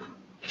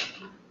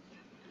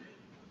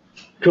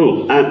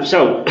 Cool. Well,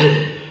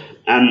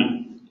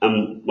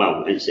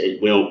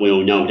 we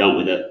all know, don't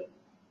we,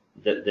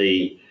 that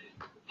the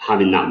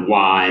having that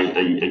why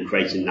and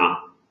creating that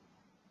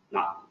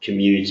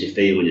community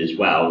feeling as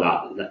well,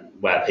 that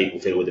where people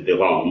feel they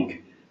belong,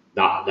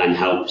 that then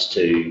helps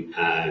to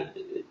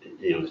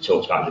it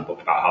talks about in the book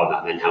about how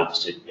that then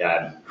helps to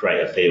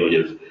create a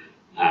feeling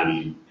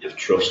of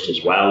trust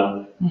as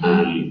well.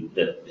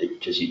 That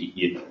because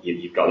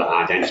you've got that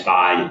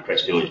identify, it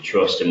creates a feeling of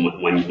trust,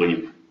 and when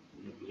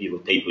you're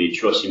with people you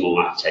trust, you're more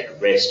likely to take a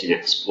risk and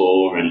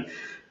explore and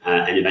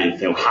then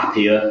feel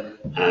happier.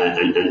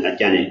 And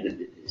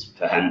again, it's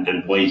for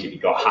employees. If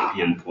you've got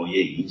happy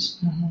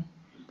employees,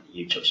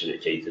 you touched on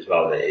it, Keith, as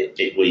well. That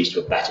it leads to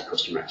a better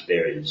customer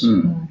experience.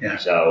 Yeah.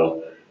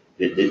 So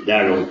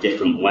there are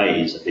different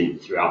ways, I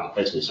think, throughout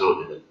the business,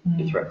 aren't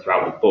there?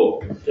 Throughout the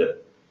book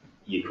that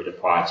you could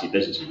apply to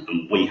business,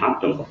 and we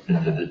have done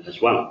as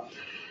well.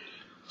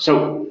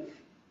 So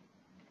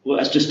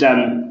let's just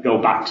go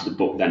back to the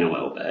book then a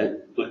little bit.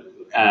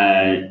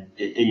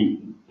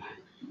 In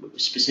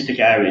specific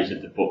areas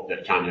of the book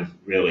that kind of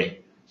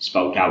really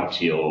spoke out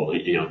to you, or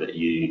that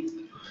you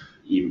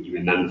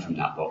remember from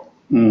that book.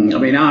 I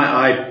mean,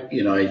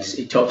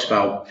 it talks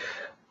about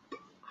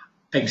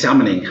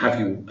examining,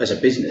 as a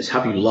business,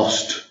 have you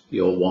lost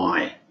your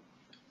why?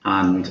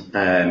 And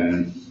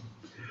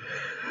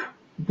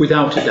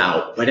without a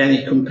doubt, when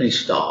any company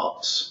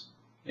starts,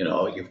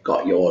 you've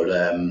got your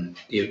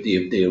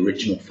the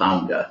original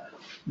founder,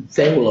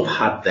 they will have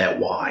had their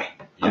why,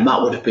 and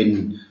that would have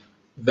been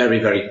very,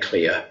 very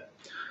clear.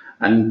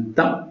 And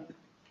that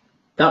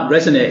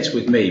resonates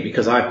with me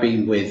because I've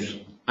been with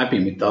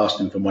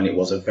Darston from when it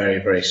was a very,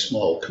 very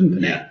small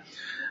company,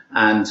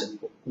 and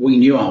we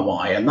knew our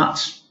why, and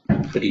that's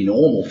pretty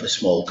normal for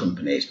small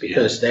companies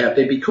because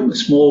they become a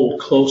small,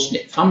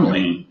 close-knit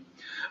family,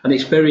 and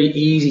it's very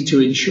easy to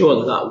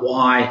ensure that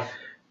why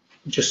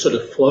just sort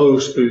of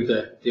flows through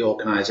the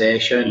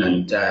organisation.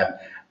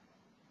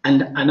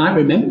 And I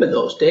remember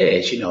those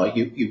days. You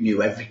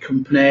knew every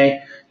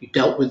company, you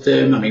dealt with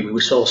them. I mean, we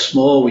were so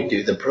small. We'd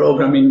do the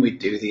programming, we'd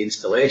do the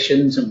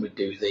installations, and we'd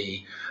do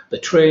the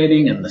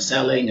training and the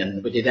selling,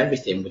 and we did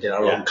everything. We did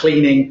our own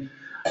cleaning,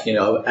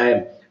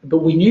 but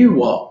we knew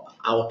what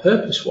our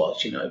purpose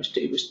was.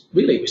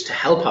 It was to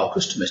help our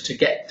customers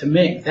to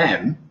make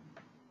them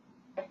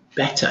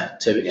better,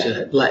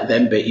 to let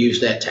them use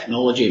their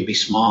technology and be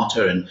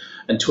smarter and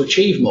to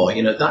achieve more.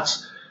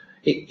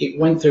 It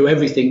went through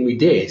everything we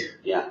did.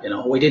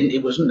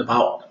 It wasn't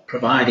about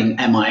providing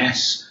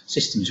MIS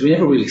systems. We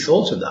never really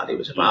thought of that. It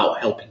was about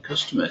helping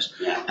customers,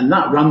 and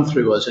that ran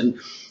through us. And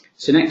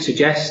Sinek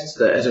suggests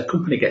that as a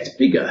company gets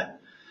bigger,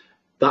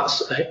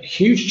 that's a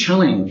huge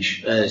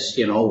challenge. As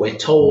we're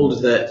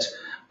told that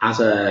as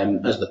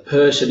the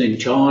person in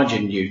charge,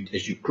 and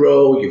as you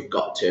grow, you've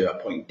got to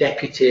appoint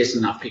deputies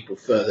and have people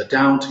further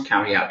down to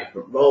carry out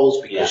different roles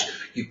because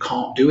you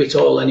can't do it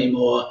all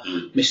anymore.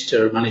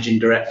 Mr. Managing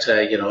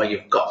Director,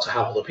 you've got to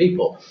have other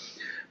people.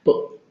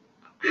 But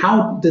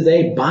how do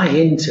they buy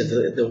into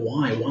the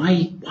why?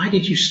 Why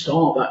did you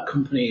start that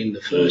company in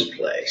the first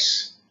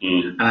place?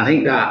 And I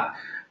think that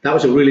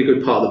was a really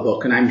good part of the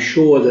book, and I'm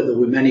sure that there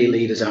were many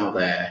leaders out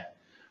there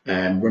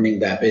running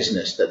their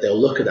business that they'll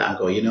look at that and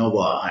go, you know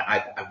what,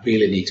 I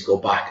really need to go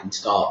back and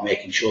start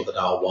making sure that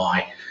our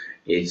why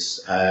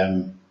is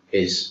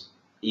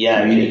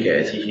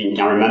communicated.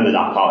 I remember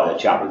that part of the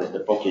chapter that the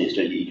book is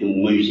that you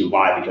can lose your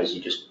why because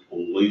you just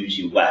lose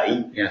your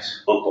way.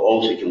 Yes. But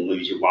also you can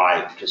lose your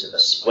why because of a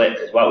split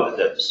as well.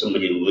 That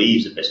somebody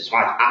leaves the business,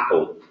 like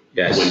Apple.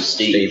 Yes. When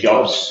Steve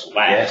Jobs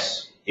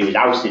left, he was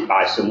ousted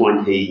by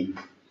someone he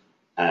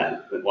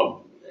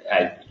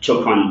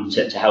took on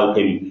to help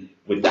him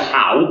with the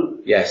how.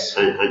 Yes.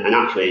 And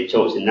actually it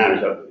talks in there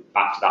as well,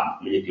 back to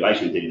that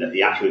manipulation thing, that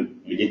he actually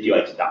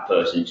manipulated that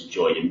person to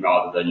join him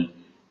rather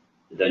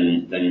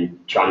than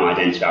trying to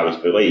identify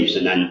his beliefs.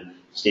 And then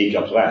Steve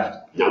Jobs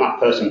left. Now that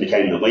person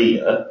became the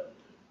leader.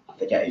 I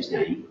forget his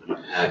name.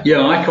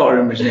 Yeah, I can't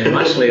remember his name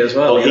actually as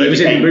well. He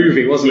was in the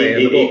movie, wasn't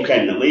he? He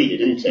became the leader,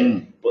 didn't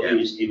he? But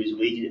yeah. he was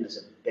leading it as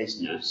a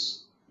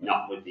business,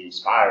 not with the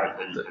Inspire,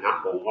 and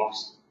Apple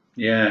lost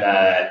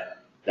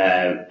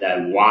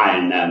their why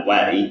and their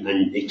way,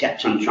 and he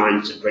kept on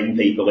trying to bring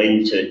people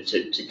in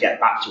to get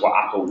back to what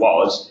Apple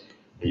was,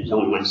 and it was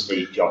only when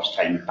Steve Jobs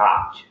came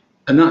back.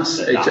 And that's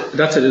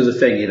another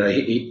thing,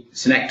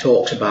 Sinek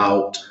talks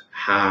about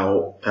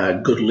how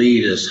good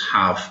leaders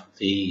have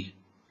the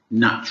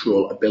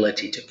natural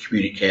ability to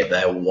communicate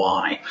their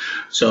why.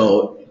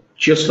 So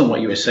just on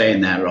what you were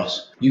saying there,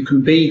 Ross, you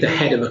can be the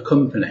head of a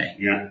company,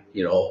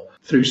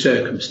 through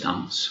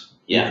circumstance.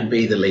 You can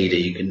be the leader.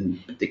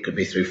 It could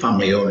be through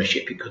family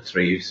ownership. It could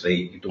through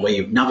the way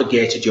you've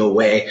navigated your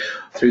way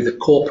through the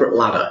corporate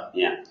ladder.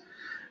 Yeah.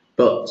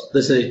 But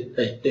there's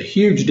a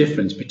huge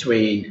difference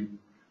between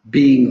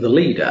being the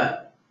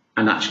leader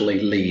and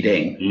actually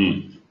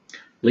leading.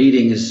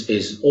 Leading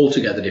is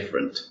altogether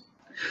different.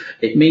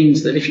 It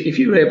means that if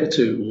you're able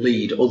to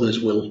lead, others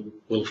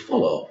will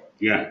follow.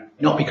 Yeah.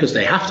 Not because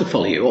they have to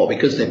follow you or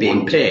because they're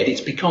being paid.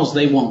 It's because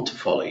they want to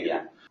follow you.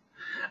 Yeah.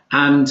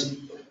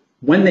 And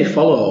when they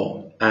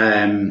follow,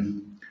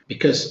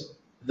 because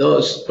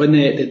when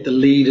the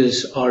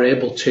leaders are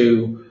able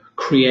to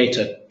create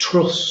a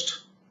trust,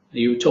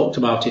 you talked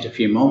about it a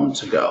few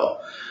moments ago,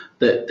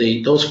 that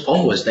those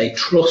followers, they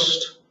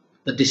trust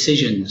the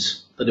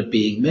decisions that are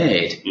being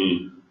made,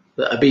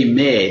 that are being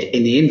made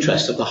in the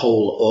interest of the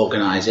whole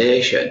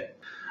organisation,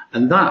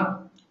 and that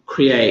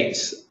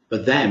creates for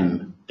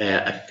them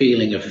a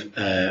feeling of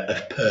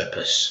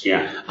purpose,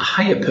 a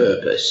higher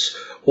purpose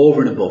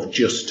over and above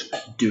just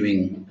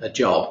doing a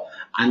job.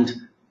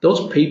 And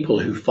those people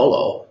who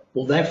follow,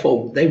 well,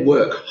 therefore, they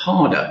work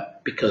harder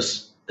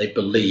because they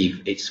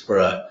believe it's for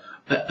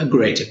a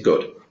greater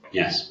good.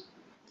 Yes.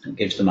 It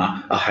gives them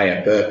a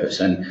higher purpose.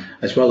 And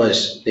as well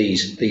as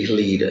these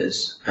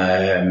leaders,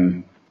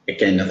 again,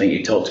 I think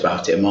you talked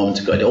about it a moment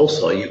ago,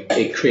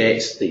 it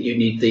creates that you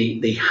need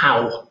the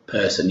how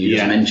person. You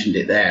just mentioned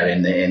it there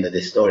in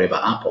this story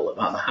about Apple,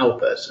 about the how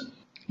person.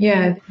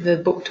 Yeah, the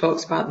book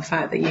talks about the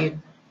fact that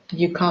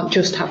you can't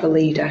just have a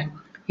leader.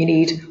 You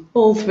need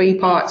all three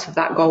parts of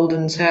that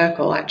golden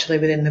circle actually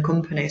within the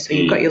company. So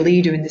you've got your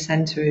leader in the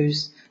centre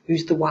who's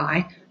the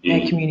why.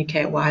 They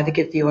communicate why, they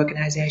give the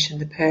organisation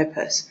the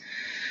purpose.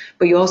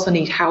 But you also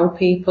need how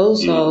people.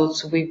 So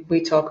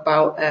we talk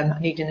about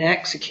needing an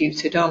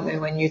executor, don't we,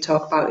 when you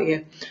talk about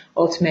your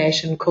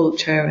automation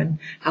culture and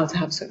how to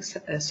have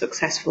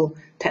successful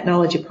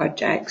technology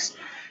projects.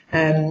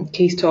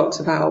 Keith talks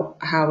about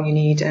how you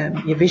need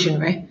your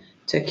visionary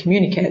to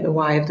communicate the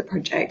why of the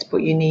project, but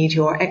you need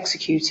your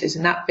executors,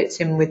 and that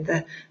fits in with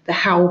the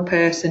how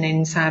person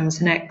in Simon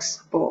Sinek's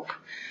book.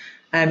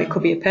 It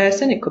could be a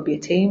person, it could be a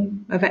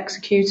team of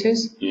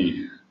executors,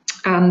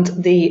 and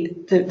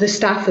the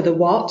staff are the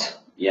what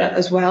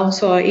as well.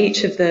 So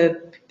each of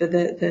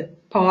the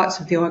parts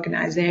of the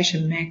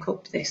organisation make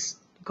up this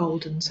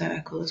golden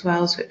circle as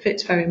well. So it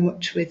fits very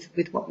much with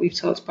what we've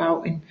talked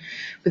about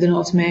with an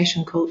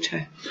automation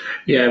culture.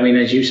 Yeah, I mean,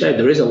 as you said,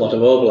 there is a lot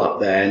of overlap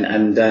there,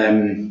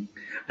 and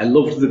I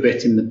loved the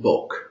bit in the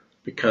book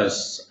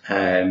because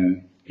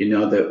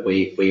that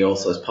we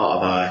also, as part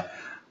of our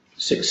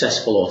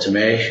successful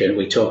automation,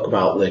 we talk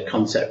about the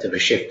concept of a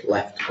shift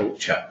left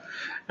culture,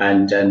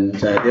 and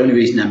the only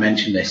reason I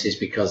mention this is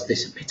because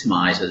this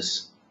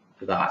epitomises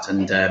that.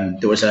 And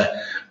there was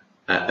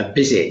a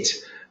visit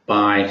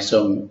by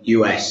some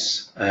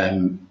US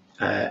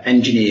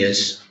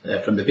engineers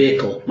from the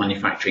vehicle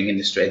manufacturing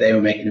industry. They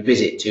were making a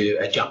visit to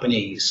a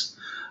Japanese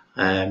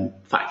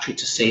factory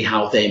to see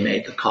how they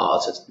made the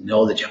cars. As you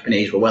know, the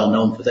Japanese were well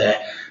known for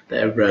their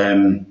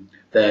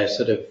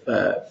sort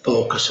of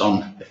focus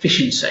on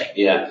efficiency.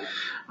 Yeah.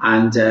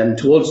 And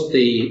towards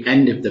the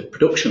end of the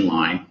production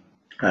line,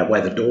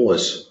 where the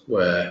doors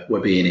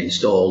were being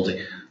installed,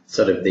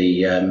 sort of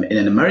in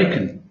an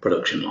American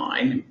production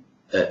line,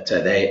 that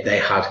they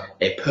had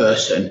a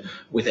person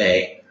with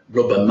a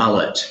rubber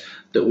mallet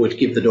that would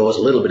give the doors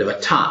a little bit of a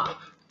tap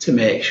to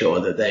make sure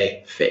that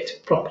they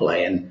fit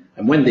properly. And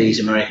when these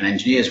American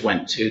engineers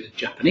went to the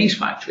Japanese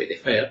factory,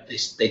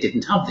 they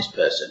didn't have this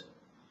person.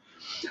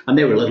 And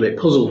they were a little bit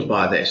puzzled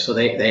by this. So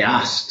they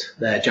asked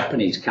their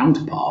Japanese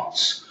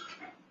counterparts,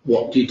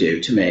 what do you do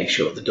to make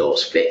sure the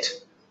doors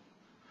fit?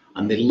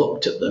 And they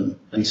looked at them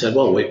and said,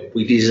 well,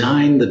 we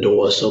designed the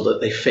doors so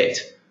that they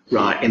fit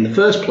right in the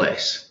first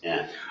place.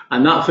 Yeah.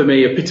 And that for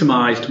me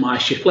epitomised my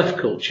shift left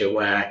culture,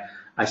 where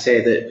I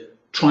say that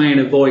try and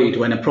avoid,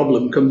 when a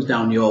problem comes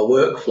down your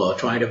workflow,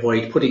 try and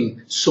avoid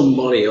putting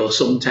somebody or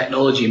some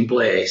technology in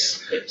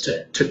place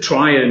to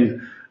try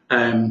and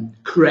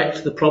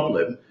correct the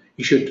problem.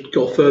 You should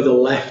go further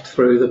left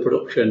through the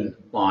production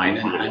line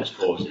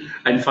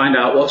and find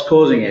out what's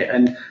causing it.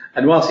 And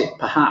whilst it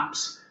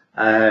perhaps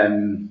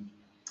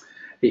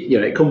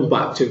it comes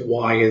back to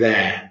why you're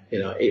there,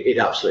 it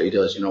absolutely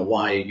does.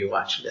 Why you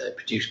actually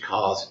produce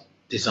cars,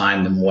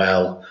 design them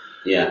well.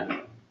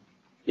 Yeah.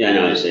 Yeah,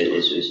 no,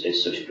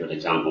 it's such a good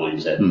example,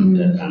 isn't it?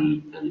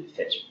 And it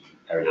fits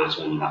very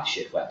nicely with that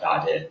shift left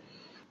idea.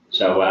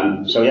 So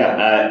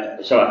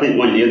I think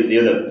one of the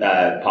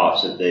other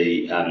parts of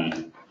the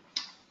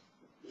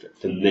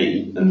for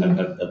me of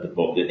the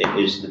book, it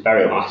was the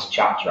very last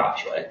chapter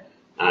actually,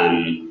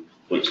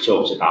 which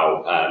talks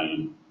about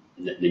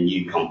the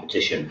new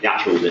competition.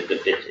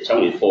 It's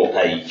only a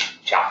 4-page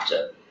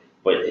chapter,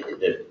 but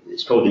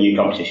it's called the new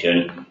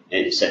competition.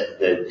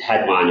 The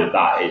headline of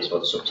that is, or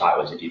the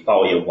subtitle is, if you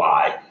follow your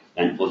why,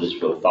 then others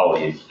will follow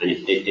you. And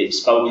it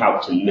spoke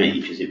out to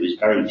me because it was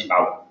very much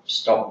about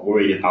stop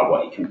worrying about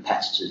what your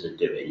competitors are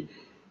doing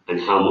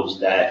and how much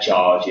they're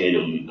charging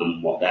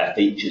and what their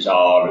features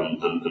are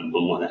and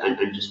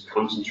just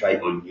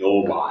concentrate on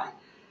your why.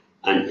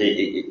 And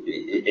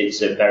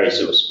it's a very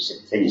sort of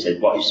specific thing. He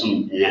said, what if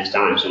the next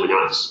time someone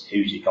asks,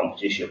 who's your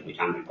competition? We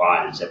can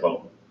reply and say,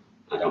 well,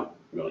 I don't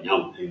really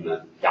know who my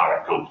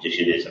direct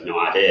competition is, I've no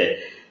idea.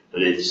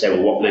 And they say,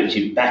 well, what makes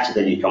you better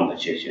than your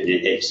competition?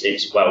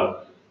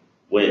 Well,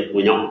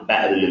 we're not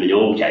better than them in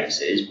all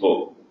cases,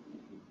 but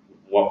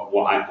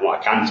what I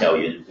can tell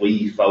you is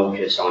we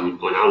focus on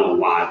our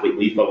why.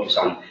 We focus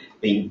on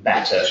being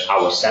better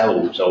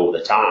ourselves all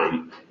the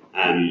time,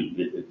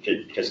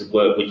 because the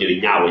work we're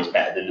doing now is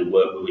better than the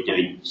work we were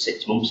doing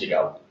 6 months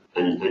ago,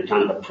 and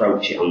kind of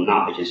approach it on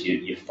that because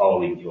you're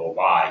following your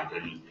why.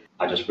 And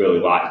I just really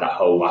liked that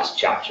whole last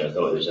chapter. I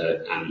thought it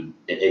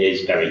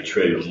is very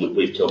true, and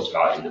we've talked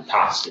about it in the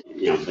past.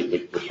 You know, we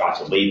try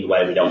to lead the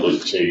way. We don't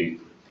want to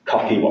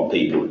copy what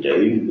people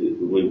do.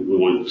 We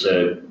want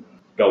to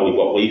go with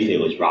what we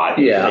feel is right.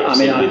 Yeah, I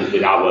mean,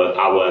 with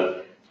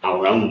our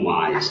own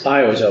whys.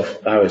 I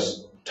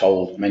was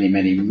told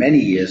many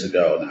years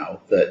ago now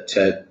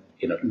that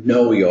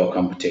know your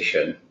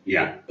competition,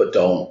 but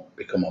don't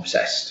become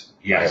obsessed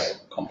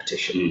with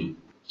competition.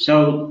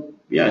 So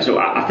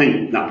I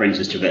think that brings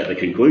us to a bit of a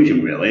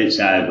conclusion, really. It's,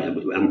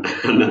 I'm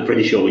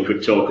pretty sure we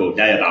could talk all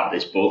day about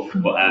this book,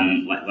 but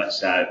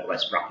let's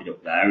wrap it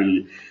up there.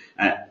 And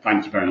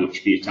thank you very much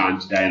for your time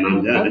today,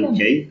 Amanda and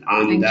Keith.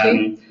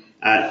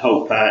 And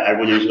hope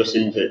everyone who's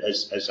listened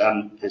has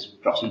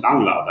got some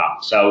value out of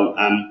that. So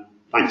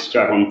thanks to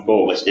everyone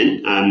for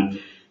listening.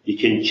 You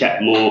can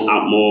check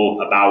out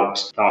more about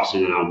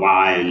Tharstern and our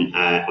why and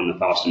on the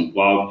Tharstern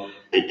blog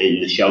in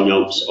the show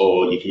notes,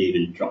 or you can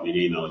even drop me an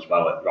email as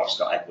well at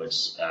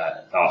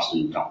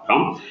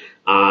ross.edwards@tharstern.com.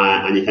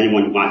 And if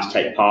anyone would like to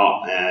take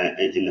part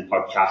in the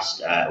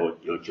podcast or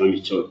join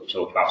me to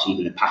talk about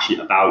something they're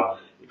passionate about,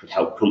 it could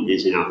help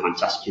companies in our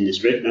fantastic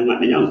industry, then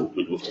let me know.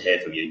 We'd love to hear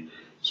from you.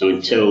 So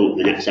until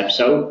the next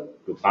episode,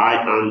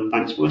 goodbye and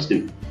thanks for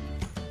listening.